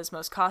route that is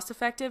most cost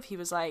effective. He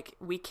was like,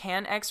 we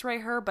can x-ray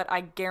her, but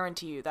I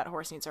guarantee you that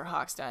horse needs her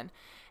hocks done.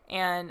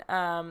 And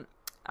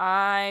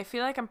I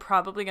feel like I'm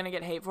probably going to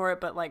get hate for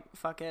it, but like,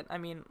 fuck it. I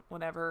mean,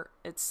 whatever.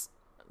 It's,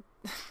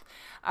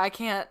 I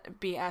can't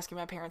be asking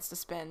my parents to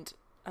spend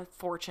a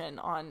fortune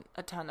on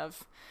a ton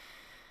of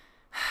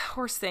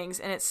horse things,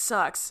 and it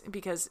sucks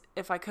because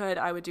if I could,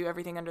 I would do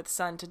everything under the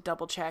sun to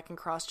double check and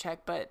cross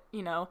check, but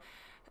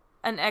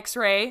an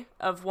x-ray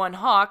of one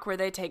hock where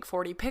they take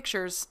 40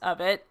 pictures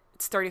of it,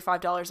 it's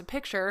 $35 a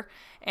picture,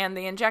 and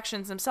the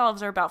injections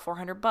themselves are about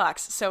 $400.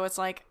 So it's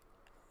like,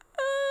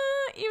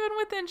 even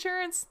with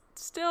insurance,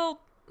 still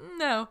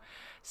no.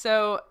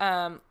 So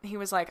he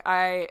was like,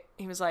 let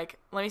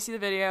me see the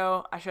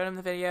video. I showed him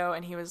the video,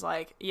 and he was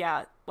like,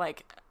 yeah,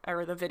 like,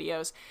 or the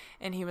videos,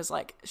 and he was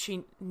like,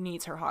 she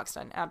needs her hocks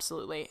done,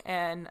 absolutely.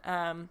 And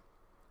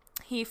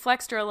he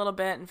flexed her a little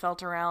bit and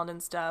felt around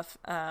and stuff.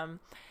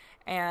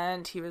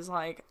 And he was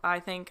like, I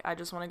think I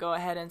just want to go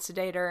ahead and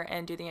sedate her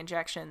and do the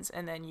injections,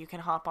 and then you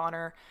can hop on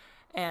her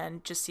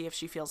and just see if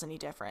she feels any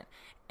different.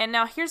 And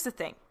now here's the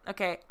thing,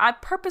 okay? I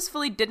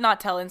purposefully did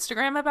not tell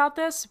Instagram about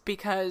this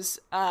because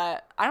I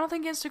don't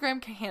think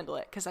Instagram can handle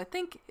it. Because I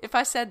think if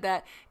I said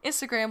that,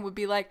 Instagram would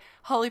be like,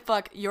 holy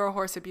fuck, you're a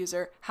horse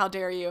abuser. How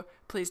dare you?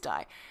 Please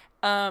die.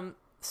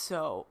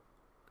 So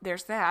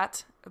there's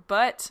that.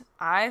 but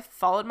I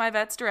followed my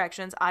vet's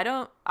directions.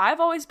 I've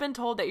always been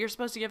told that you're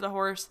supposed to give the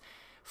horse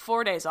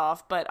 4 days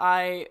off, but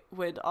I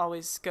would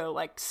always go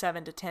like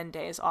 7 to 10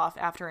 days off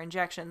after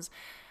injections,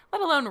 let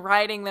alone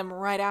riding them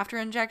right after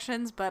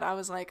injections. But I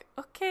was like,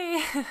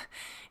 okay,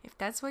 if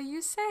that's what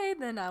you say,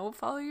 then I will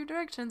follow your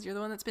directions. You're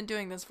the one that's been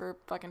doing this for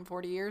fucking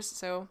 40 years,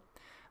 so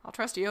I'll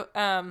trust you.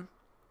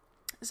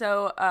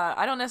 So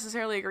I don't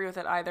necessarily agree with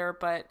it either,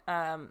 but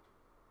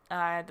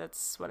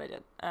that's what I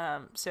did.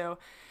 So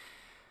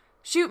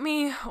shoot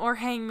me or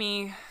hang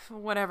me,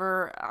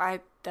 whatever.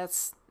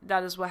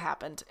 That is what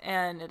happened,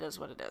 and it is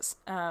what it is.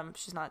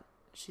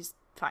 She's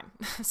fine.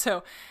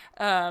 So,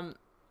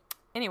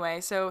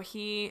 anyway, so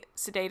he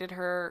sedated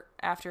her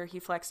after he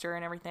flexed her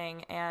and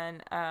everything,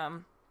 and,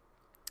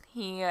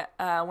 he,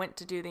 went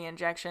to do the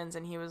injections,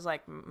 and he was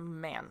like,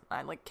 man,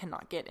 I, like,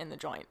 cannot get in the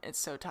joint. It's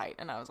so tight.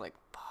 And I was like,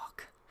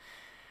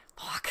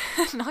 fuck,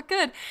 not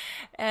good.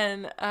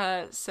 And,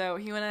 so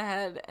he went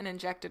ahead and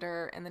injected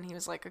her, and then he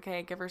was like,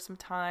 okay, give her some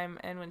time,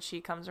 and when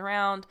she comes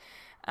around,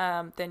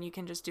 then you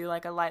can just do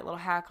like a light little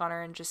hack on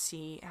her and just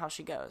see how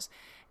she goes.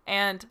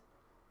 And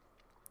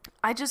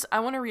I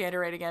want to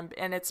reiterate again,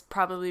 and it's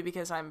probably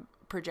because I'm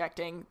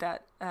projecting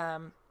that,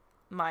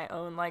 my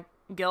own like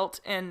guilt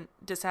and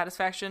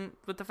dissatisfaction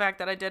with the fact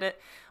that I did it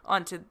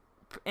onto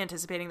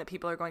anticipating that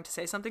people are going to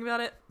say something about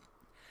it.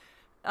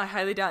 I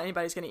highly doubt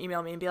anybody's going to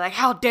email me and be like,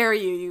 how dare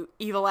you, you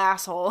evil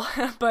asshole.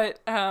 But,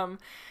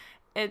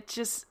 it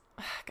just,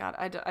 God,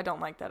 I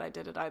don't like that I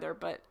did it either,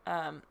 but,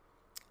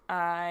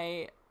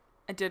 I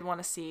did want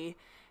to see,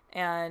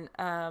 and,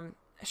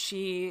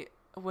 she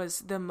was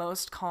the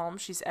most calm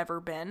she's ever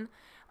been.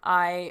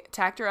 I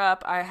tacked her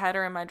up. I had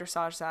her in my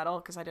dressage saddle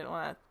because I didn't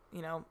want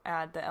to,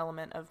 add the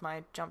element of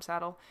my jump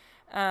saddle.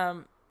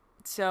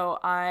 So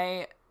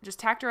I just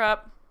tacked her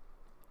up,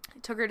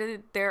 took her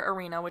to their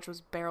arena, which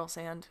was barrel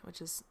sand,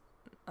 which is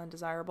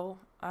undesirable.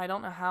 I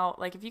don't know how,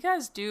 like, if you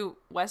guys do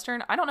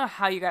Western, I don't know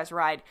how you guys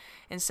ride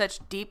in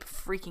such deep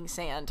freaking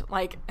sand.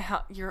 Like,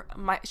 how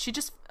she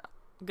just,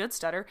 good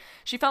stutter.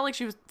 She felt like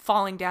she was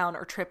falling down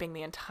or tripping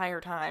the entire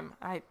time.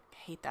 I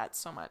hate that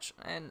so much.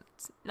 And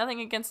it's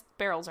nothing against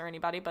barrels or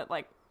anybody, but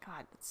like,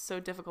 God, it's so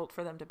difficult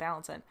for them to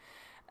balance in.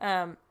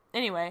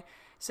 Anyway,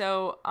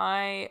 so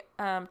I,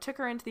 took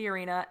her into the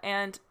arena,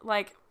 and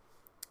like,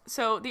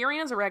 so the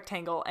arena's a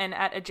rectangle, and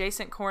at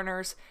adjacent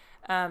corners,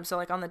 so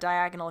like on the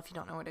diagonal, if you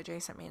don't know what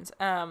adjacent means,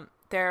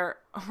 there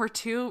were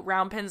 2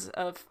 round pins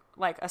of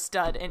like a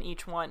stud in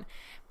each one.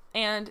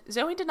 And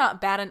Zoe did not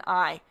bat an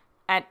eye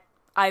at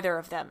either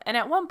of them. And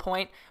at one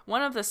point,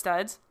 one of the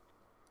studs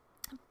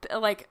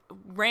like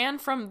ran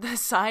from the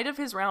side of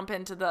his round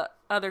pin to the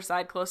other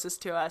side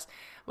closest to us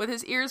with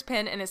his ears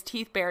pinned and his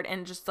teeth bared,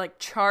 and just like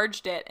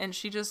charged it. And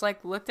she just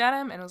like looked at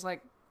him and was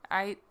like,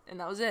 and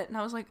that was it. And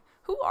I was like,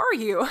 who are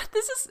you?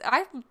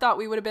 I thought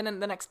we would have been in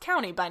the next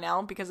county by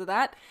now because of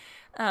that.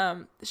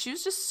 She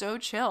was just so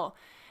chill.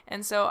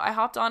 And so I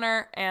hopped on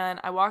her and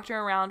I walked her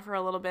around for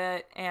a little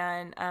bit,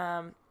 and,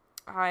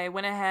 I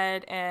went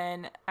ahead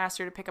and asked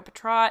her to pick up a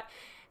trot.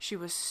 She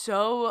was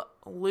so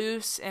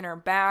loose in her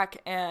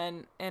back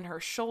and in her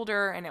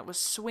shoulder, and it was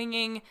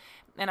swinging,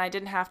 and I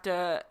didn't have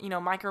to,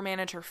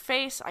 micromanage her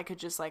face. I could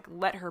just like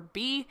let her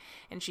be,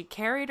 and she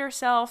carried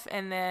herself.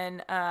 And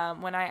then,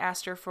 when I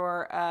asked her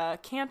for a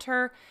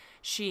canter,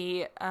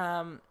 she,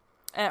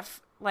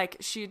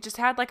 she just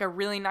had like a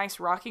really nice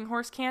rocking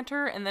horse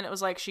canter. And then it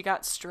was like, she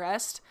got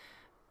stressed.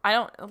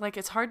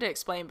 It's hard to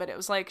explain, but it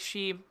was like,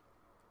 she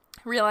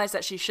realized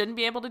that she shouldn't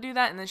be able to do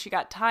that, and then she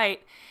got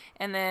tight.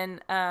 And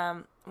then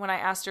when I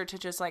asked her to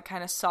just like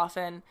kind of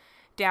soften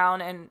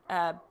down and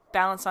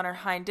balance on her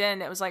hind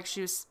end, it was like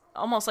she was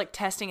almost like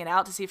testing it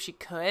out to see if she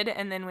could.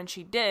 And then when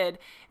she did,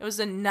 it was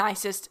the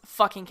nicest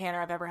fucking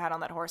canter I've ever had on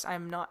that horse.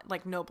 I'm not,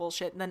 like, no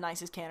bullshit, the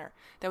nicest canter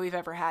that we've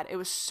ever had. It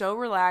was so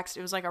relaxed.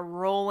 It was like a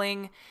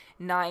rolling,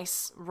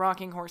 nice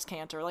rocking horse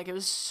canter. Like, it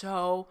was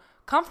so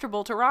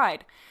comfortable to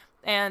ride.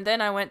 And then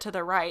I went to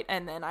the right,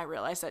 and then I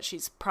realized that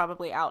she's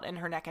probably out in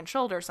her neck and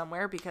shoulder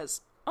somewhere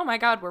because, oh my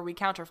God, were we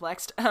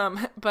counterflexed.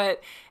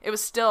 But it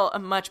was still a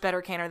much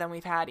better canter than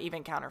we've had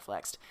even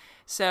counterflexed.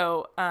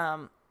 So,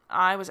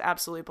 I was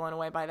absolutely blown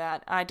away by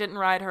that. I didn't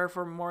ride her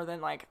for more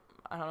than like,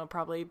 I don't know,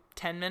 probably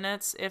 10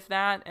 minutes, if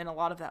that, and a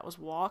lot of that was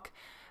walk.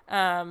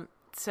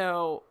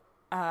 So,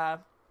 I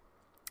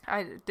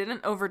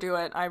didn't overdo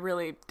it. I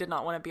really did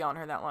not want to be on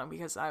her that long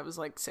because I was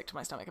like sick to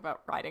my stomach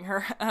about riding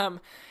her.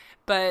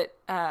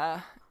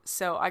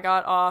 So I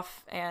got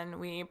off and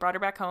we brought her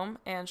back home,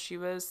 and she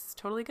was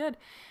totally good.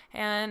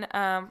 And,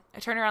 I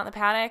turned her out in the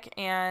paddock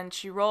and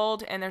she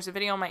rolled, and there's a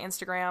video on my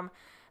Instagram,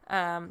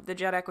 the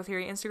Jet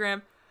Equitheri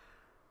Instagram,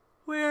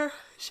 where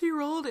she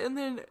rolled and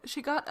then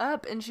she got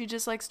up and she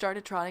just like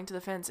started trotting to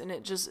the fence, and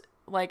it just,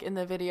 like, in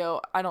the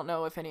video, I don't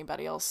know if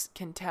anybody else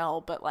can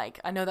tell, but like,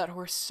 I know that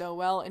horse so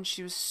well, and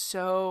she was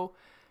so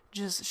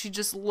she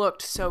just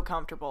looked so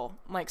comfortable,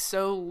 like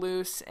so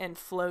loose and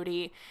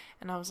floaty.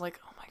 And I was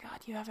like, oh my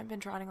God, you haven't been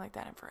trotting like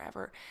that in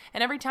forever.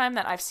 And every time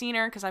that I've seen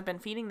her, because I've been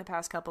feeding the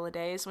past couple of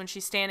days, when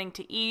she's standing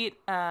to eat,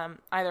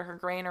 either her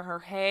grain or her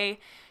hay,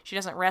 she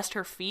doesn't rest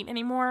her feet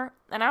anymore.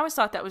 And I always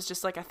thought that was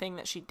just like a thing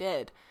that she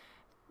did.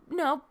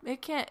 No,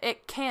 it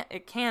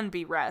can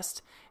be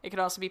rest. It could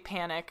also be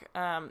panic.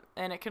 And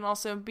it can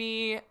also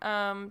be,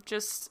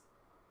 just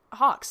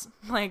hawks.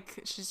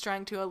 Like she's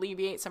trying to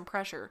alleviate some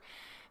pressure.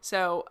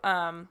 So,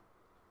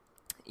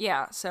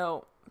 yeah,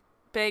 so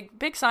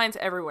big signs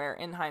everywhere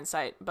in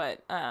hindsight,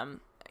 but,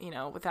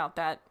 without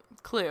that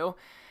clue,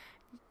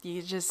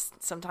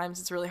 sometimes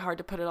it's really hard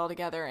to put it all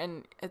together,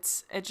 and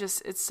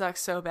it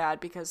sucks so bad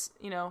because,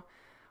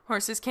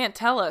 horses can't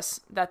tell us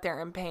that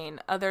they're in pain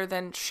other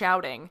than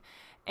shouting,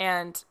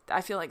 and I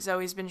feel like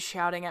Zoe's been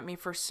shouting at me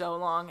for so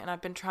long, and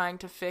I've been trying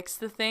to fix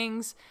the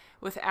things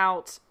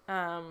without,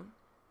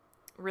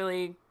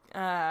 really,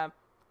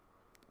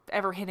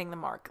 ever hitting the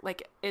mark.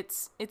 Like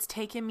it's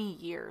taken me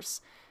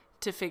years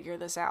to figure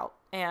this out,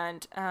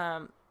 and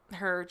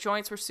her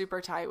joints were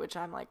super tight, which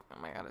I'm like, oh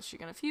my God, is she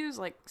gonna fuse?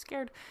 Like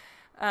scared.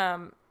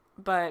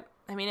 But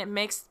I mean, it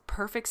makes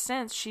perfect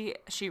sense.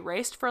 She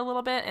raced for a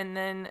little bit, and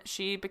then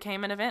she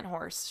became an event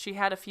horse. She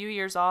had a few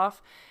years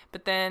off,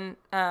 but then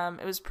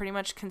it was pretty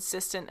much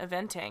consistent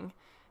eventing,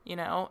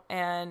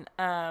 and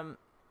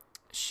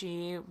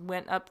she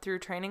went up through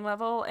training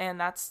level, and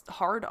that's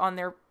hard on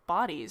their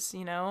bodies,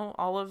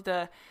 all of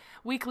the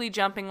weekly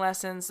jumping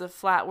lessons, the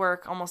flat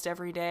work almost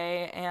every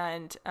day,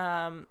 and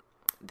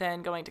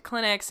then going to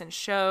clinics and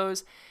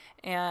shows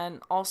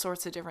and all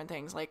sorts of different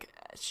things. Like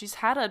she's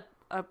had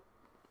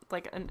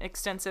an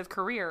extensive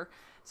career,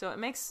 so it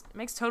makes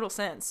total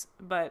sense,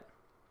 but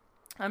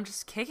I'm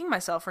just kicking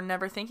myself for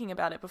never thinking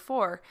about it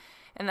before.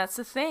 And that's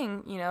the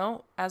thing,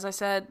 as I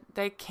said,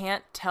 they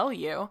can't tell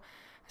you.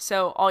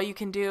 So all you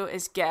can do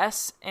is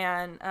guess,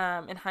 and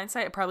in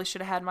hindsight, I probably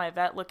should have had my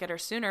vet look at her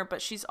sooner,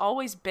 but she's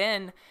always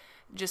been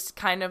just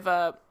kind of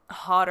a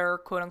hotter,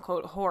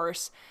 quote-unquote,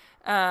 horse.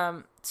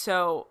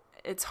 So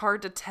it's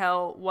hard to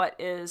tell what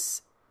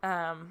is,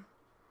 some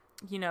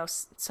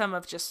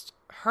of just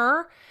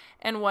her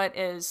and what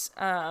is,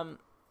 a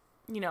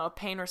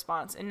pain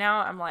response. And now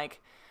I'm like,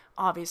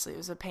 obviously it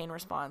was a pain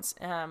response.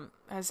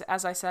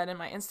 As I said in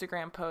my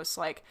Instagram post,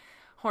 like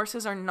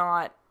horses are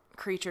not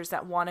creatures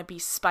that want to be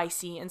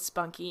spicy and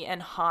spunky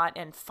and hot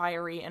and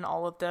fiery and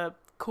all of the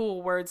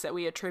cool words that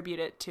we attribute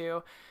it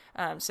to,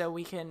 so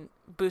we can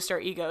boost our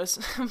egos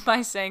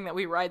by saying that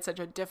we ride such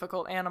a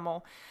difficult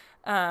animal.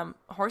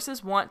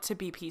 Horses want to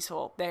be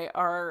peaceful. They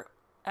are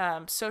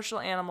social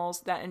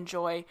animals that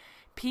enjoy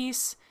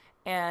peace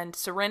and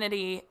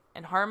serenity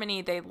and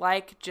harmony. They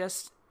like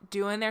just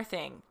doing their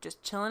thing,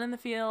 just chilling in the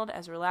field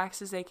as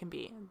relaxed as they can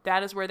be.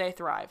 That is where they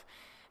thrive.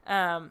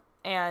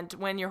 And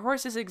when your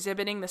horse is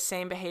exhibiting the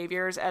same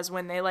behaviors as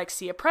when they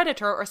see a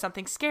predator or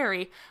something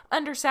scary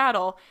under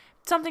saddle,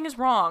 something is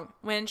wrong.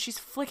 When she's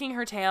flicking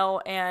her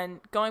tail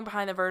and going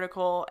behind the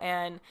vertical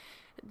and,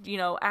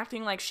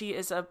 acting like she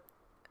is a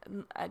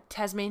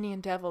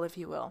Tasmanian devil, if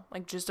you will,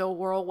 like just a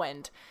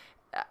whirlwind,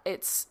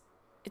 it's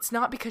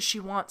not because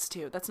she wants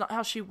to. That's not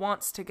how she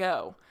wants to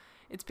go.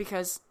 It's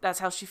because that's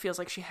how she feels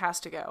like she has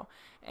to go.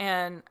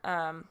 And,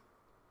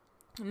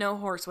 no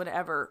horse would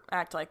ever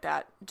act like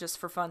that just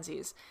for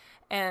funsies.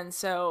 And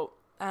so,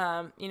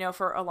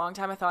 for a long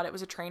time, I thought it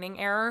was a training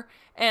error.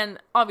 And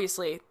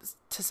obviously,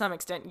 to some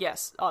extent,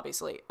 yes,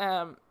 obviously.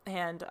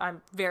 And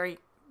I'm very,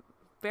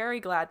 very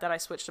glad that I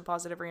switched to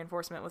positive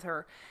reinforcement with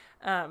her.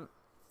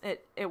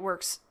 It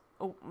works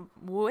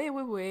way,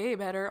 way, way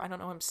better. I don't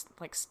know, I'm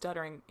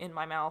stuttering in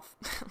my mouth,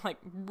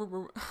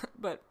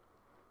 but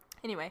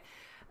anyway,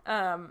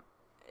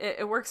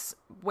 it works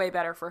way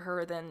better for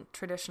her than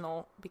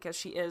traditional because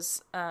she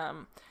is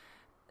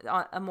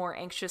a more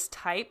anxious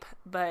type,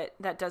 but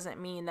that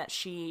doesn't mean that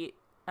she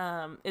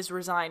is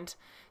resigned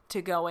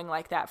to going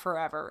like that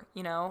forever,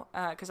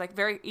 because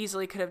very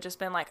easily could have just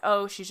been like,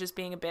 oh, she's just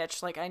being a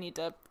bitch, I need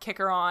to kick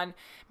her on,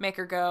 make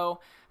her go,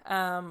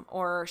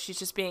 or she's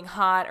just being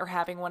hot or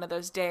having one of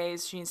those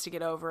days, she needs to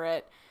get over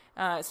it,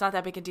 it's not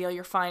that big a deal,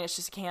 you're fine, it's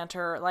just a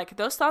canter.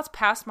 Those thoughts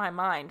passed my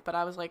mind, but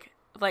I was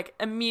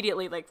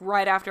immediately,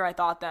 right after I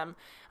thought them,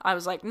 I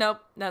was like,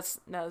 nope, that's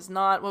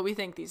not what we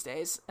think these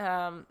days.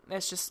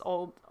 It's just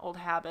old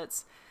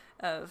habits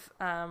of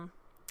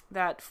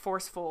that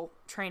forceful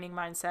training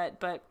mindset.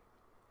 But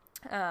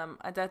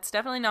that's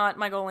definitely not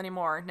my goal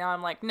anymore. Now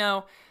I'm like,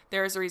 no,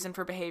 there is a reason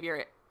for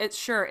behavior.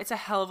 It's a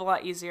hell of a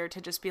lot easier to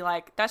just be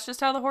like, that's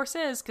just how the horse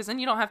is, because then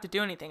you don't have to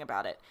do anything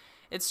about it.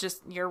 It's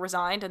just, you're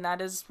resigned, and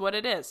that is what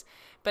it is.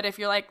 But if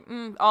you're like,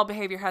 all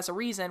behavior has a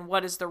reason,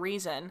 what is the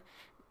reason?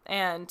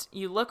 And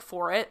you look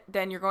for it,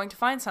 then you're going to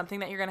find something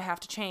that you're going to have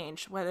to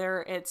change,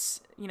 whether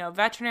it's,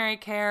 veterinary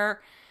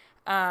care,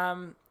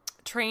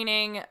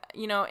 training,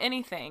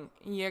 anything.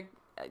 You're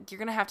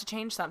going to have to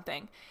change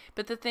something.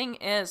 But the thing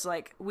is,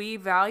 we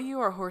value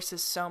our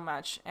horses so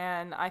much,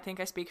 and I think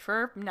I speak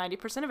for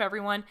 90% of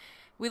everyone.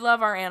 We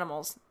love our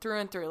animals through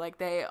and through.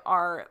 They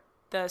are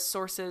the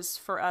sources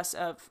for us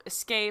of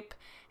escape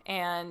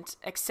and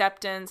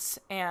acceptance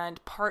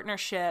and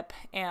partnership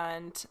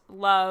and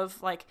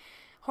love. Like,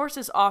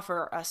 horses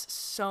offer us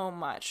so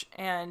much,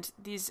 and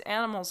these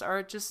animals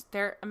are just,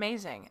 they're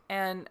amazing.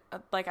 And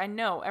like, I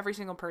know every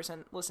single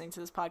person listening to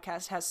this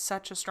podcast has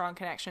such a strong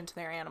connection to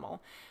their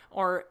animal,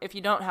 or if you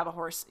don't have a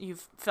horse,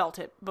 you've felt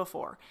it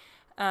before.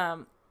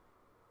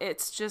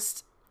 It's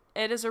just,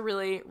 it is a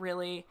really,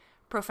 really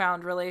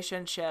profound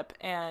relationship,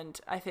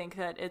 and I think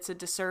that it's a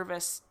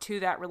disservice to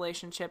that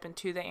relationship and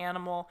to the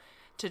animal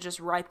to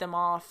just write them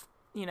off,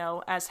 you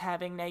know, as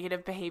having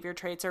negative behavior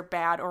traits or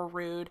bad or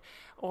rude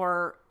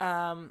or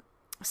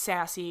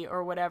sassy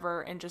or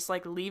whatever, and just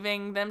like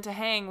leaving them to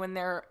hang when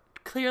they're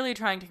clearly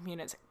trying to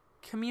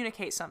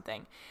communicate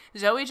something.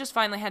 Zoe just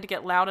finally had to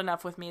get loud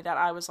enough with me that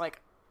I was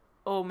like,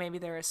 oh, maybe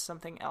there is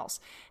something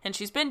else. And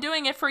she's been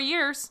doing it for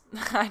years.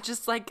 I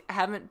just like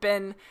haven't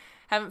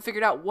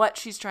figured out what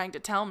she's trying to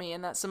tell me,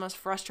 and that's the most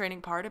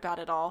frustrating part about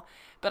it all.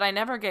 But I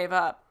never gave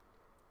up.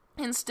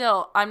 And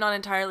still, I'm not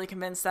entirely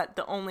convinced that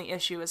the only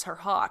issue is her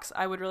hocks.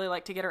 I would really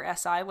like to get her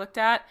SI looked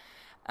at,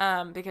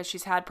 because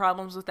she's had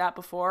problems with that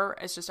before.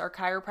 It's just our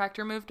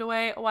chiropractor moved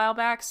away a while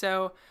back,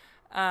 so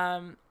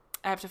I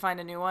have to find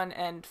a new one,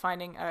 and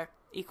finding a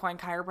equine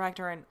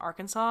chiropractor in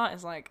Arkansas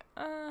is like,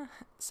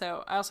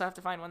 so I also have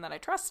to find one that I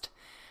trust.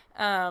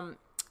 And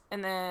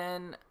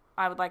then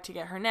I would like to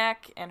get her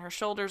neck and her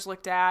shoulders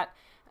looked at,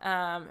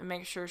 and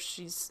make sure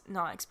she's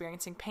not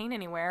experiencing pain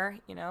anywhere,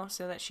 you know,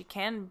 so that she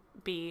can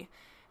be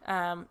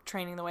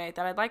training the way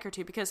that I'd like her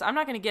to, because I'm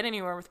not going to get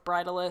anywhere with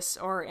bridleless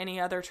or any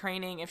other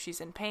training if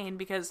she's in pain,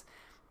 because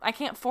I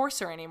can't force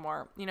her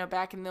anymore. You know,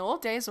 back in the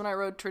old days when I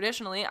rode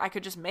traditionally, I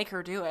could just make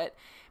her do it,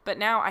 but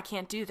now I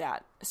can't do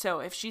that. So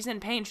if she's in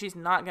pain, she's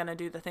not going to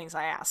do the things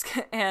I ask.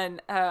 And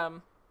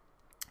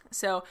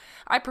so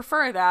I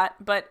prefer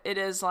that, but it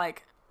is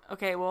like,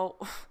 okay, well,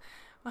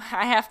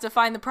 I have to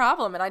find the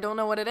problem, and I don't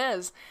know what it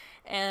is.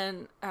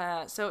 And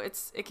so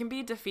it can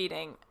be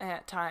defeating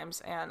at times,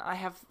 and I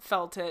have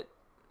felt it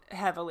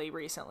heavily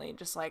recently,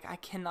 just like I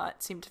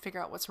cannot seem to figure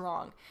out what's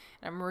wrong.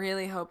 And I'm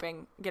really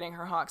hoping getting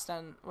her hocks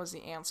done was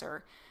the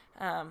answer.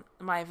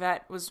 My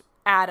vet was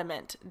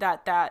adamant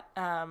that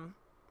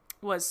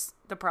was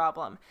the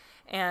problem,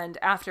 and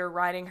after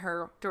riding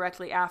her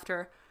directly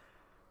after,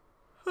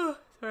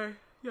 sorry,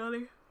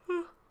 yawning,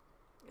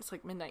 it's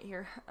like midnight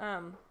here,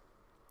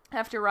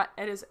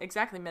 it is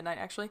exactly midnight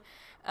actually,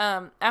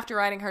 after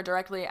riding her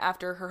directly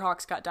after her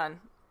hocks got done,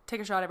 take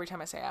a shot every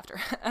time I say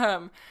after,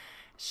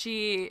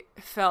 she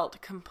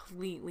felt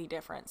completely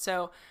different.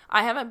 So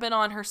I haven't been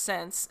on her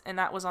since, and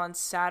that was on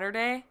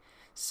Saturday.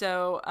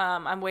 So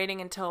I'm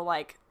waiting until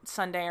like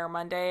Sunday or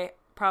Monday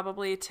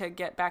probably to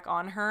get back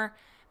on her.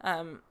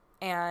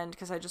 And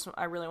because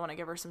I really want to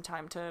give her some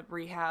time to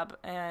rehab.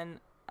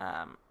 And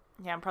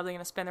yeah, I'm probably going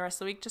to spend the rest of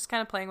the week just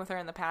kind of playing with her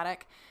in the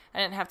paddock. I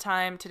didn't have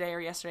time today or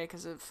yesterday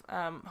because of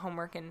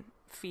homework and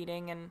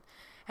feeding and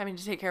having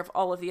to take care of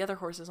all of the other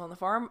horses on the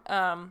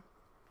farm.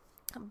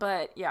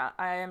 But yeah,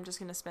 I am just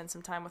going to spend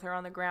some time with her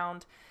on the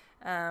ground,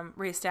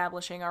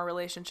 reestablishing our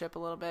relationship a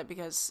little bit,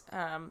 because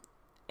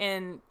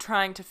in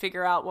trying to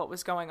figure out what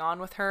was going on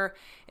with her,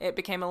 it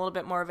became a little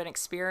bit more of an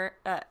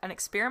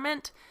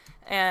experiment,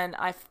 and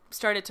I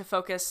started to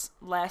focus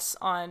less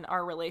on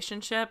our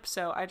relationship.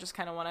 So I just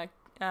kind of want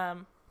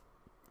to,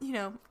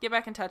 get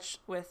back in touch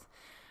with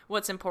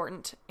what's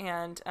important,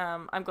 and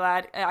I'm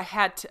glad I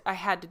had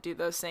to do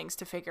those things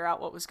to figure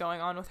out what was going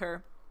on with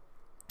her.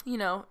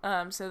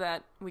 So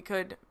that we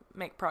could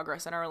make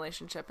progress in our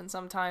relationship. And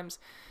sometimes,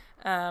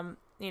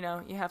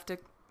 you have to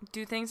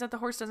do things that the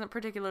horse doesn't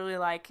particularly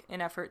like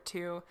in effort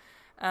to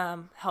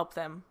help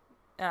them.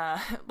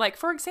 Like,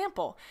 for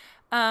example,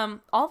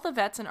 all the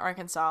vets in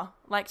Arkansas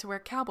like to wear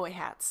cowboy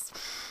hats.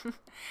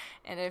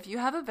 And if you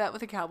have a vet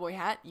with a cowboy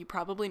hat, you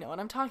probably know what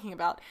I'm talking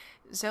about.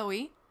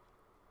 Zoe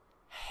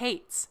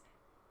hates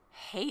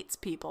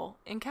people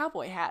in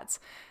cowboy hats.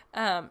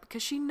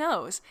 Because she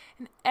knows,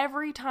 and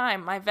every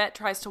time my vet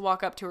tries to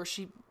walk up to her,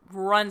 she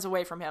runs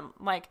away from him.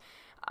 Like,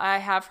 I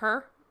have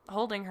her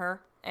holding her,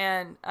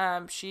 and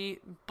she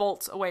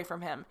bolts away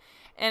from him,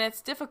 and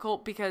it's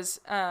difficult because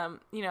I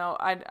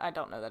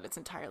don't know that it's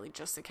entirely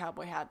just the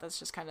cowboy hat. That's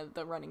just kind of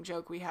the running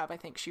joke we have. I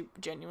think she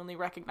genuinely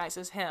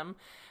recognizes him,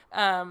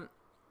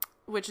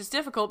 which is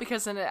difficult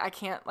because then I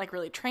can't like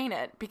really train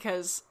it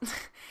because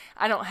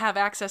I don't have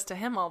access to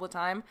him all the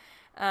time.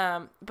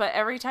 But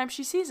every time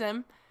she sees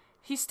him,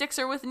 he sticks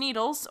her with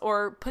needles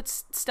or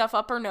puts stuff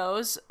up her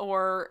nose,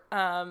 or,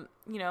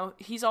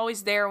 he's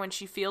always there when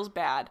she feels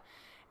bad.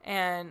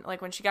 And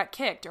like when she got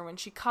kicked or when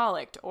she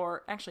colicked,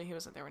 or actually he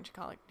wasn't there when she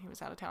colicked, he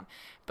was out of town.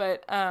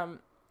 But,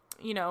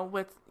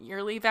 with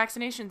yearly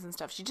vaccinations and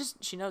stuff,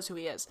 she knows who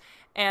he is.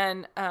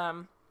 And,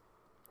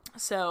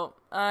 So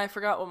I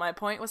forgot what my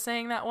point was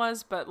saying that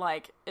was, but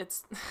like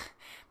it's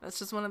that's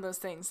just one of those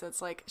things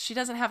that's like she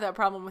doesn't have that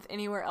problem with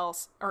anywhere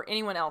else or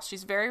anyone else.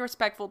 She's very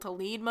respectful to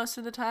lead most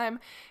of the time.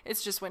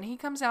 It's just when he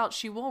comes out,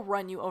 she will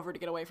run you over to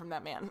get away from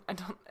that man.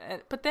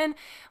 But then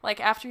like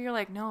after you're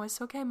like, no, it's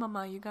okay,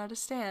 mama, you gotta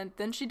stand.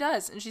 Then she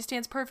does, and she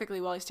stands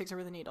perfectly while he sticks her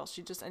with a needle.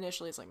 She just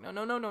initially is like, no,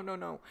 no, no, no, no,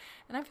 no,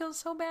 and I feel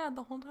so bad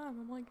the whole time.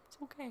 I'm like, it's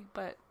okay,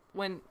 but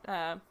when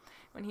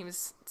he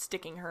was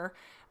sticking her,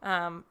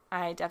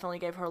 I definitely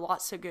gave her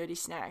lots of goodie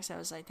snacks. I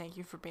was like, thank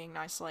you for being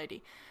nice,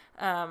 lady.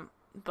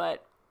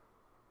 But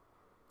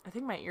I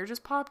think my ear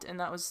just popped, and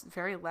that was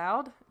very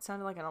loud. It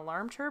sounded like an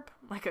alarm chirp,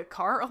 like a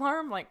car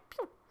alarm, like,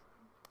 pew.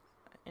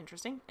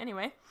 Interesting.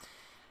 Anyway.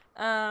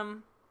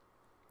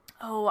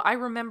 Oh, I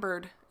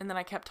remembered, and then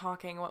I kept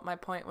talking what my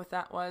point with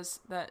that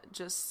was, that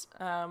just,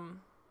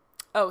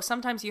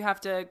 sometimes you have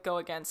to go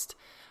against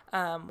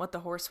what the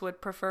horse would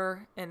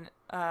prefer in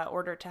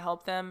order to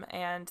help them,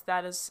 and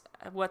that is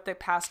what the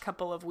past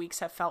couple of weeks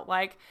have felt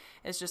like,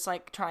 is just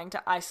like trying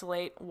to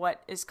isolate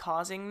what is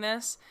causing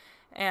this.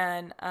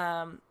 And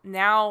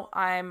now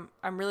I'm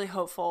really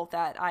hopeful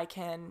that I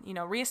can,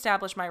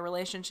 reestablish my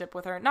relationship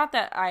with her. Not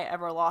that I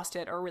ever lost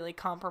it or really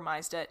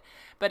compromised it,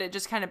 but it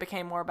just kind of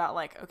became more about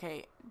like,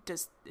 okay,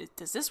 does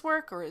this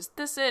work, or is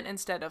this it,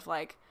 instead of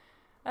like,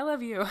 I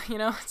love you,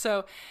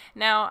 So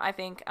now I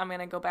think I'm going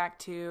to go back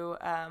to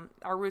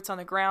our roots on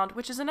the ground,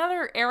 which is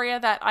another area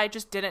that I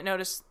just didn't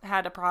notice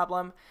had a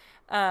problem.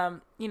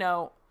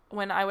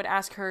 When I would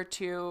ask her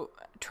to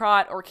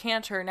trot or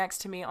canter next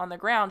to me on the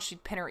ground,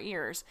 she'd pin her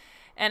ears.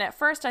 And at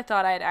first I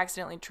thought I had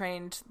accidentally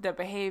trained the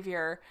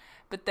behavior,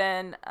 but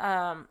then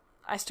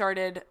I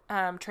started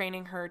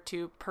training her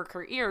to perk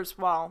her ears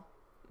while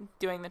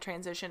doing the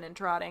transition and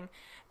trotting.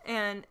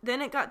 And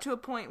then it got to a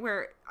point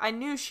where I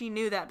knew she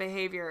knew that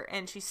behavior,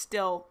 and she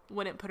still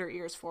wouldn't put her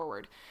ears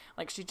forward.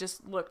 Like, she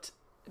just looked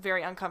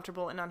very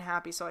uncomfortable and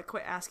unhappy, so I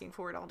quit asking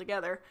for it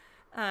altogether.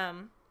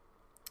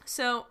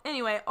 So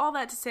anyway, all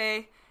that to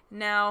say,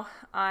 now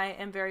I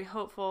am very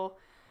hopeful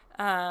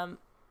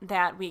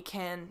that we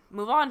can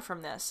move on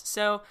from this.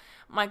 So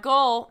my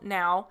goal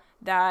now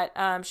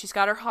that she's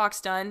got her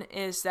hocks done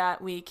is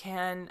that we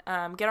can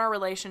get our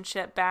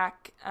relationship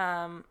back,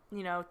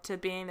 to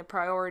being the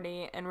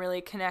priority and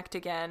really connect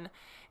again,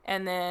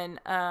 and then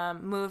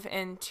move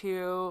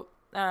into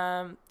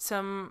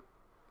some,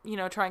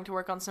 trying to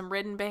work on some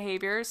ridden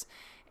behaviors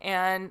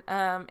and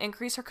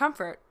increase her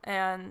comfort.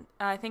 And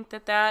I think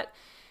that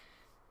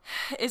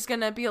is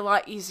going to be a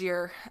lot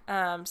easier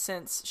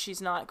since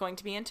she's not going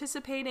to be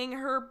anticipating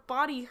her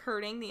body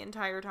hurting the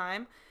entire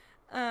time,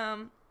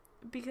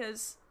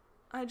 because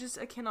I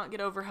cannot get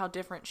over how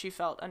different she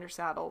felt under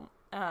saddle.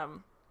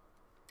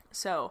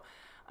 So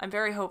I'm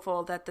very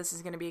hopeful that this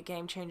is going to be a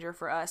game changer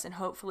for us, and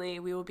hopefully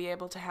we will be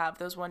able to have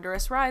those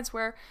wondrous rides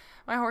where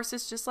my horse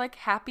is just like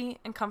happy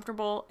and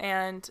comfortable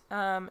and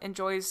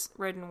enjoys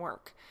ridden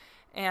work,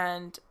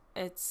 and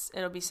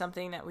it'll be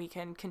something that we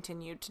can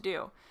continue to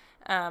do.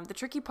 The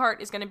tricky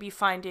part is going to be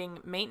finding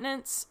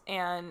maintenance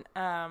and,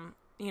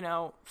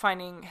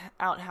 finding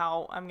out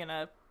how I'm going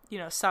to,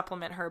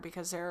 supplement her,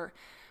 because there are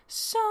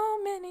so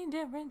many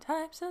different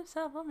types of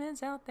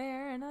supplements out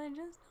there, and I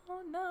just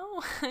don't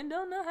know. I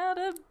don't know how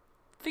to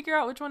figure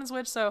out which one is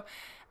which. So,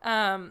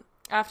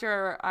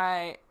 after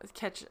I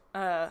catch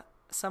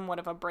somewhat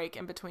of a break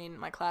in between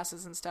my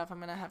classes and stuff, I'm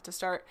going to have to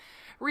start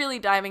really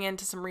diving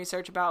into some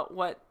research about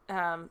what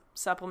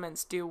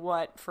supplements do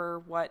what for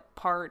what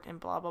part and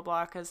blah, blah,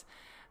 blah. Because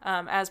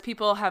as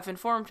people have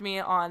informed me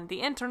on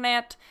the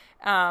internet,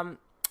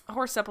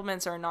 horse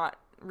supplements are not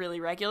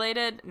really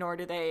regulated, nor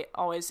do they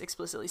always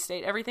explicitly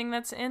state everything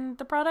that's in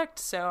the product.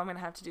 So I'm going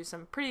to have to do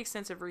some pretty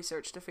extensive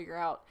research to figure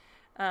out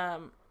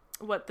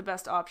what the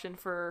best option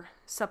for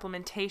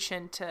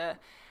supplementation to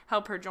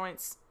help her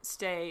joints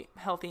stay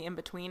healthy in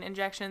between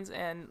injections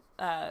and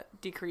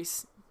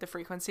decrease the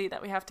frequency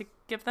that we have to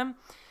give them,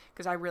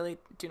 because I really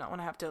do not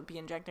want to have to be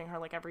injecting her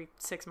like every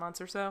 6 months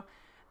or so,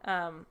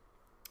 and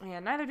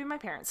neither do my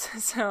parents.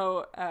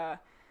 So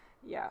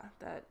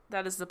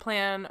that is the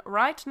plan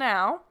right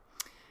now,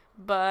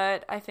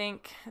 but I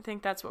think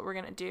that's what we're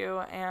gonna do,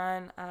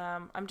 and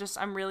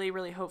I'm really,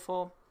 really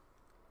hopeful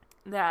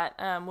that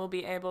we'll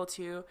be able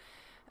to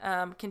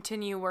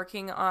continue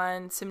working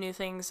on some new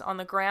things on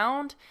the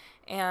ground,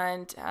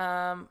 and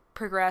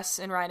progress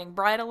in riding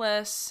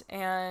bridleless,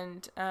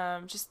 and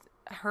just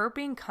her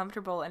being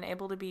comfortable and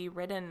able to be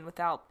ridden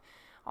without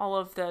all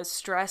of the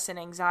stress and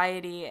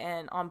anxiety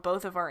and on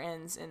both of our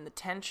ends and the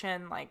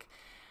tension. Like,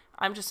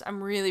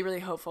 I'm really,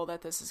 really hopeful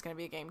that this is going to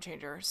be a game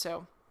changer.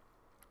 So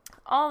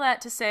all that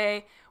to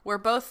say, we're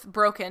both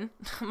broken.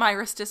 My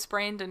wrist is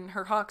sprained and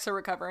her hocks are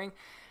recovering.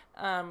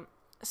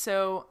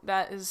 So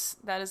that is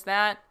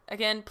that.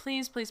 Again,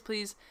 please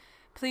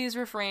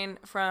refrain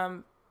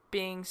from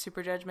being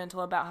super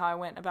judgmental about how I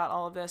went about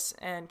all of this,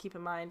 and keep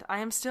in mind, I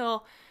am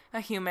still a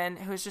human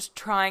who is just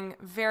trying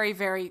very,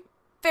 very,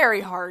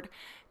 very hard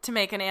to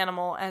make an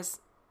animal as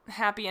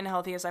happy and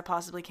healthy as I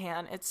possibly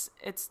can. It's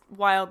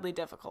wildly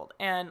difficult.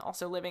 And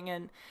also living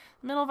in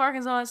the middle of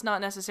Arkansas is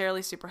not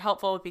necessarily super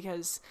helpful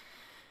because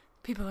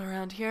people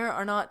around here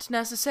are not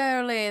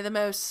necessarily the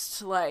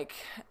most, like,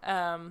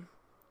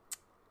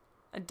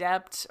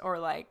 adept or,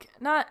 like,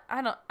 not,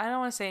 I don't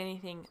want to say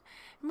anything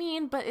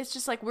mean, but it's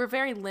just, like, we're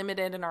very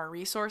limited in our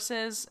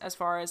resources as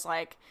far as,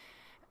 like,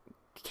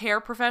 care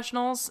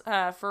professionals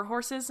for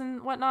horses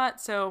and whatnot,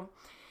 so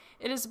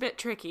it is a bit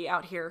tricky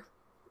out here.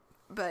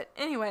 But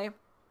anyway,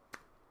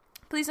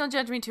 please don't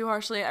judge me too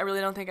harshly. I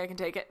really don't think I can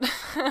take it,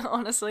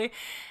 honestly.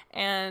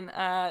 And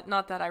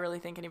not that I really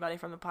think anybody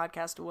from the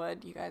podcast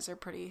would. You guys are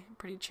pretty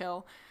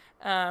chill.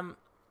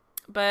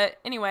 But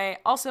anyway,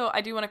 also,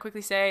 I do want to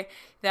quickly say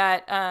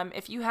that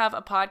if you have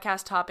a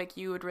podcast topic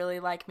you would really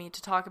like me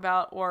to talk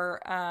about, or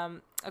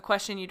a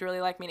question you'd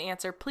really like me to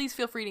answer, please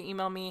feel free to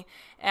email me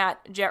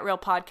at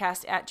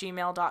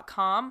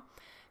jetrailpodcast@gmail.com,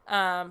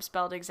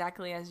 spelled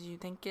exactly as you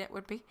think it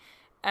would be.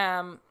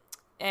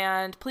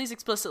 And please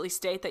explicitly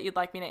state that you'd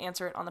like me to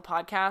answer it on the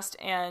podcast.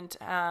 And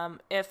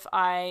if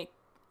I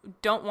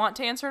don't want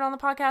to answer it on the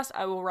podcast,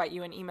 I will write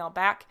you an email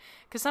back.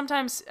 Because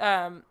sometimes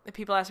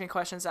people ask me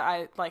questions that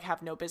I like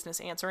have no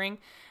business answering.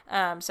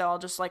 So I'll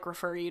just like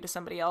refer you to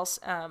somebody else.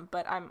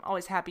 But I'm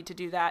always happy to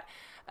do that.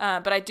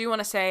 But I do want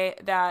to say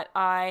that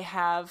I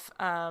have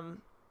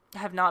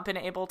not been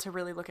able to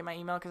really look at my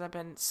email because I've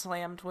been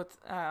slammed with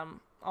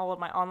all of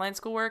my online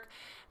schoolwork.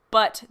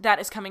 But that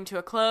is coming to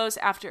a close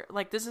after,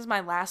 like, this is my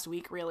last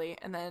week, really.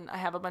 And then I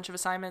have a bunch of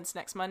assignments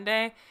next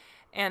Monday.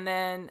 And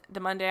then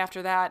the Monday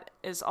after that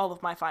is all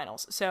of my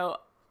finals. So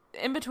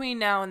in between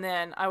now and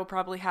then, I will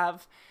probably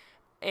have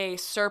a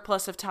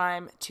surplus of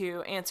time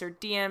to answer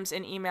DMs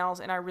and emails.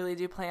 And I really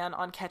do plan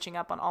on catching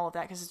up on all of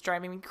that because it's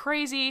driving me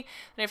crazy. And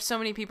I have so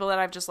many people that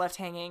I've just left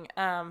hanging.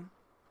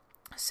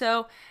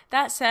 So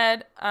that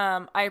said,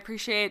 I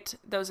appreciate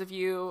those of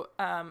you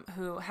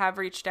who have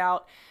reached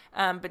out,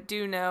 but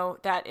do know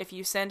that if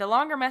you send a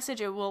longer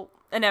message, it will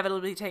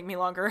inevitably take me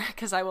longer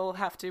because I will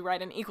have to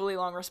write an equally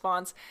long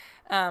response.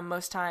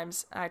 Most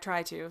times I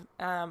try to,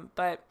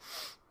 but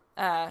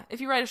if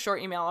you write a short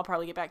email, I'll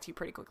probably get back to you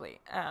pretty quickly.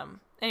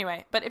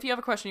 Anyway, but if you have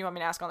a question you want me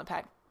to ask on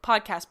the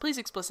podcast, please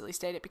explicitly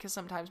state it because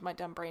sometimes my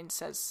dumb brain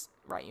says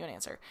write you an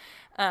answer.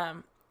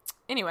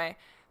 Anyway,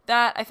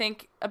 that, I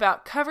think,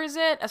 about covers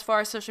it. As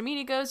far as social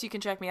media goes, you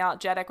can check me out,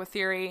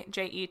 Jetequitheory,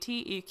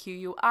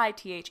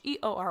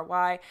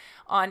 JETEQUITHEORY,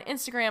 on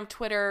Instagram,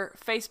 Twitter,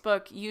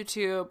 Facebook,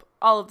 YouTube,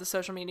 all of the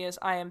social medias.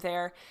 I am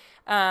there.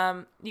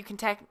 You can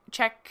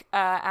check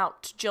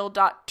out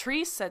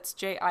Jill.Treece, that's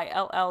JILL.TREECE,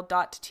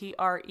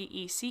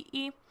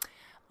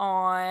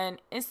 on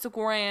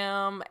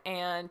Instagram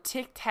and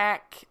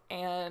TikTok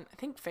and I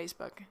think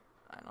Facebook.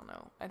 I don't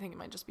know. I think it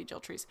might just be Jill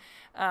Treece.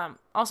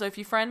 Also, if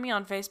you friend me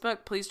on Facebook,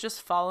 please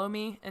just follow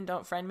me and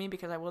don't friend me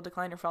because I will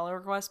decline your follow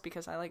request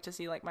because I like to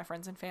see like my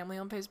friends and family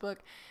on Facebook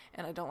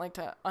and I don't like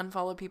to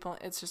unfollow people.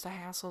 It's just a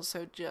hassle.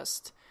 So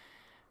just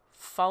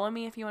follow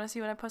me if you want to see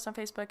what I post on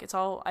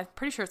Facebook. I'm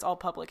pretty sure it's all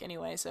public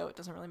anyway, so it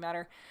doesn't really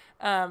matter.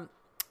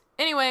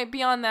 Anyway,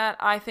 beyond that,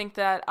 I think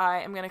that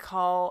I am going to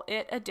call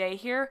it a day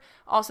here.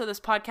 Also, this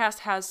podcast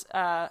has,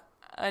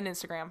 an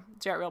Instagram,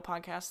 Jet Rail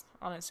Podcast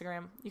on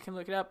Instagram. You can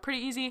look it up pretty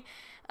easy.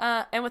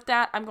 And with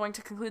that, I'm going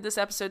to conclude this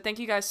episode. Thank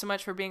you guys so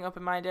much for being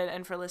open-minded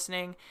and for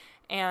listening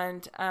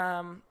and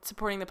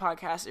supporting the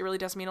podcast. It really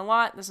does mean a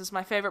lot. This is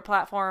my favorite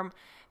platform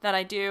that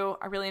I do.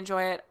 I really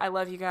enjoy it. I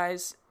love you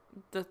guys.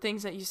 The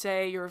things that you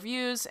say, your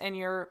reviews and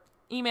your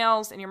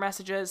emails and your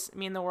messages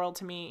mean the world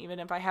to me, even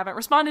if I haven't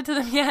responded to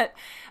them yet.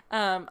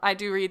 I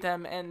do read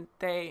them and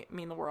they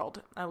mean the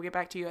world. I will get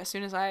back to you as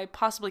soon as I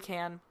possibly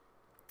can.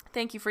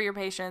 Thank you for your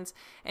patience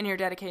and your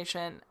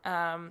dedication.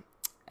 And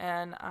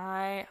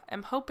I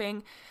am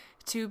hoping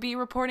to be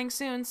reporting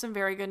soon some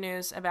very good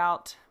news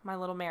about my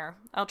little mare.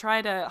 I'll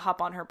try to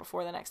hop on her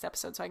before the next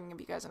episode so I can give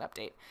you guys an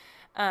update.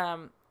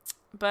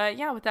 But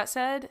yeah, with that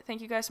said,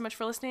 thank you guys so much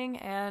for listening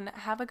and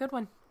have a good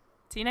one.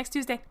 See you next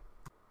Tuesday.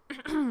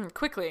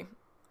 Quickly,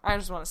 I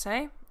just want to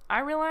say, I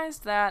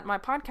realized that my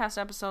podcast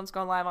episodes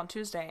go live on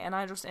Tuesday, and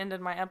I just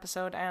ended my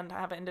episode and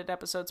have ended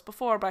episodes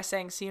before by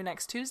saying see you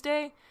next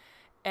Tuesday.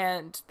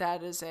 And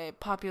that is a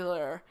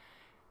popular,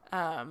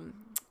 I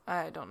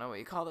don't know what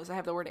you call this. I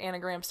have the word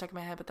anagram stuck in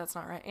my head, but that's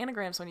not right.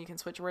 Anagram's when you can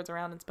switch words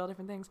around and spell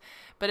different things.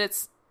 But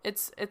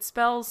it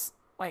spells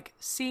like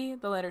C,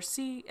 the letter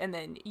C, and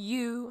then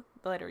U,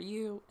 the letter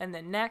U, and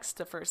then next,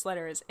 the first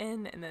letter is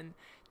N, and then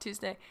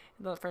Tuesday,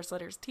 the first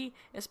letter is T.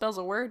 It spells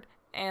a word,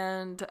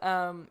 and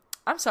I'm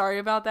sorry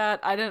about that.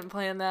 I didn't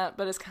plan that,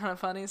 but it's kind of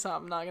funny, so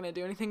I'm not going to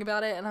do anything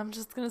about it, and I'm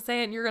just going to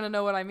say it, and you're going to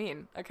know what I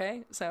mean,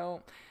 okay?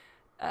 So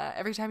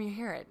every time you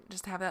hear it,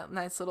 just have that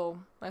nice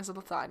little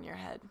thought in your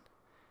head.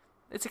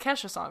 It's a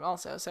Kesha song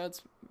also, so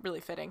it's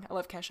really fitting. I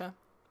love Kesha.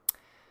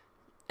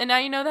 And now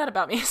you know that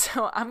about me,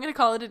 so I'm going to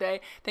call it a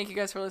day. Thank you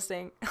guys for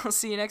listening. I'll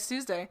see you next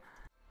Tuesday.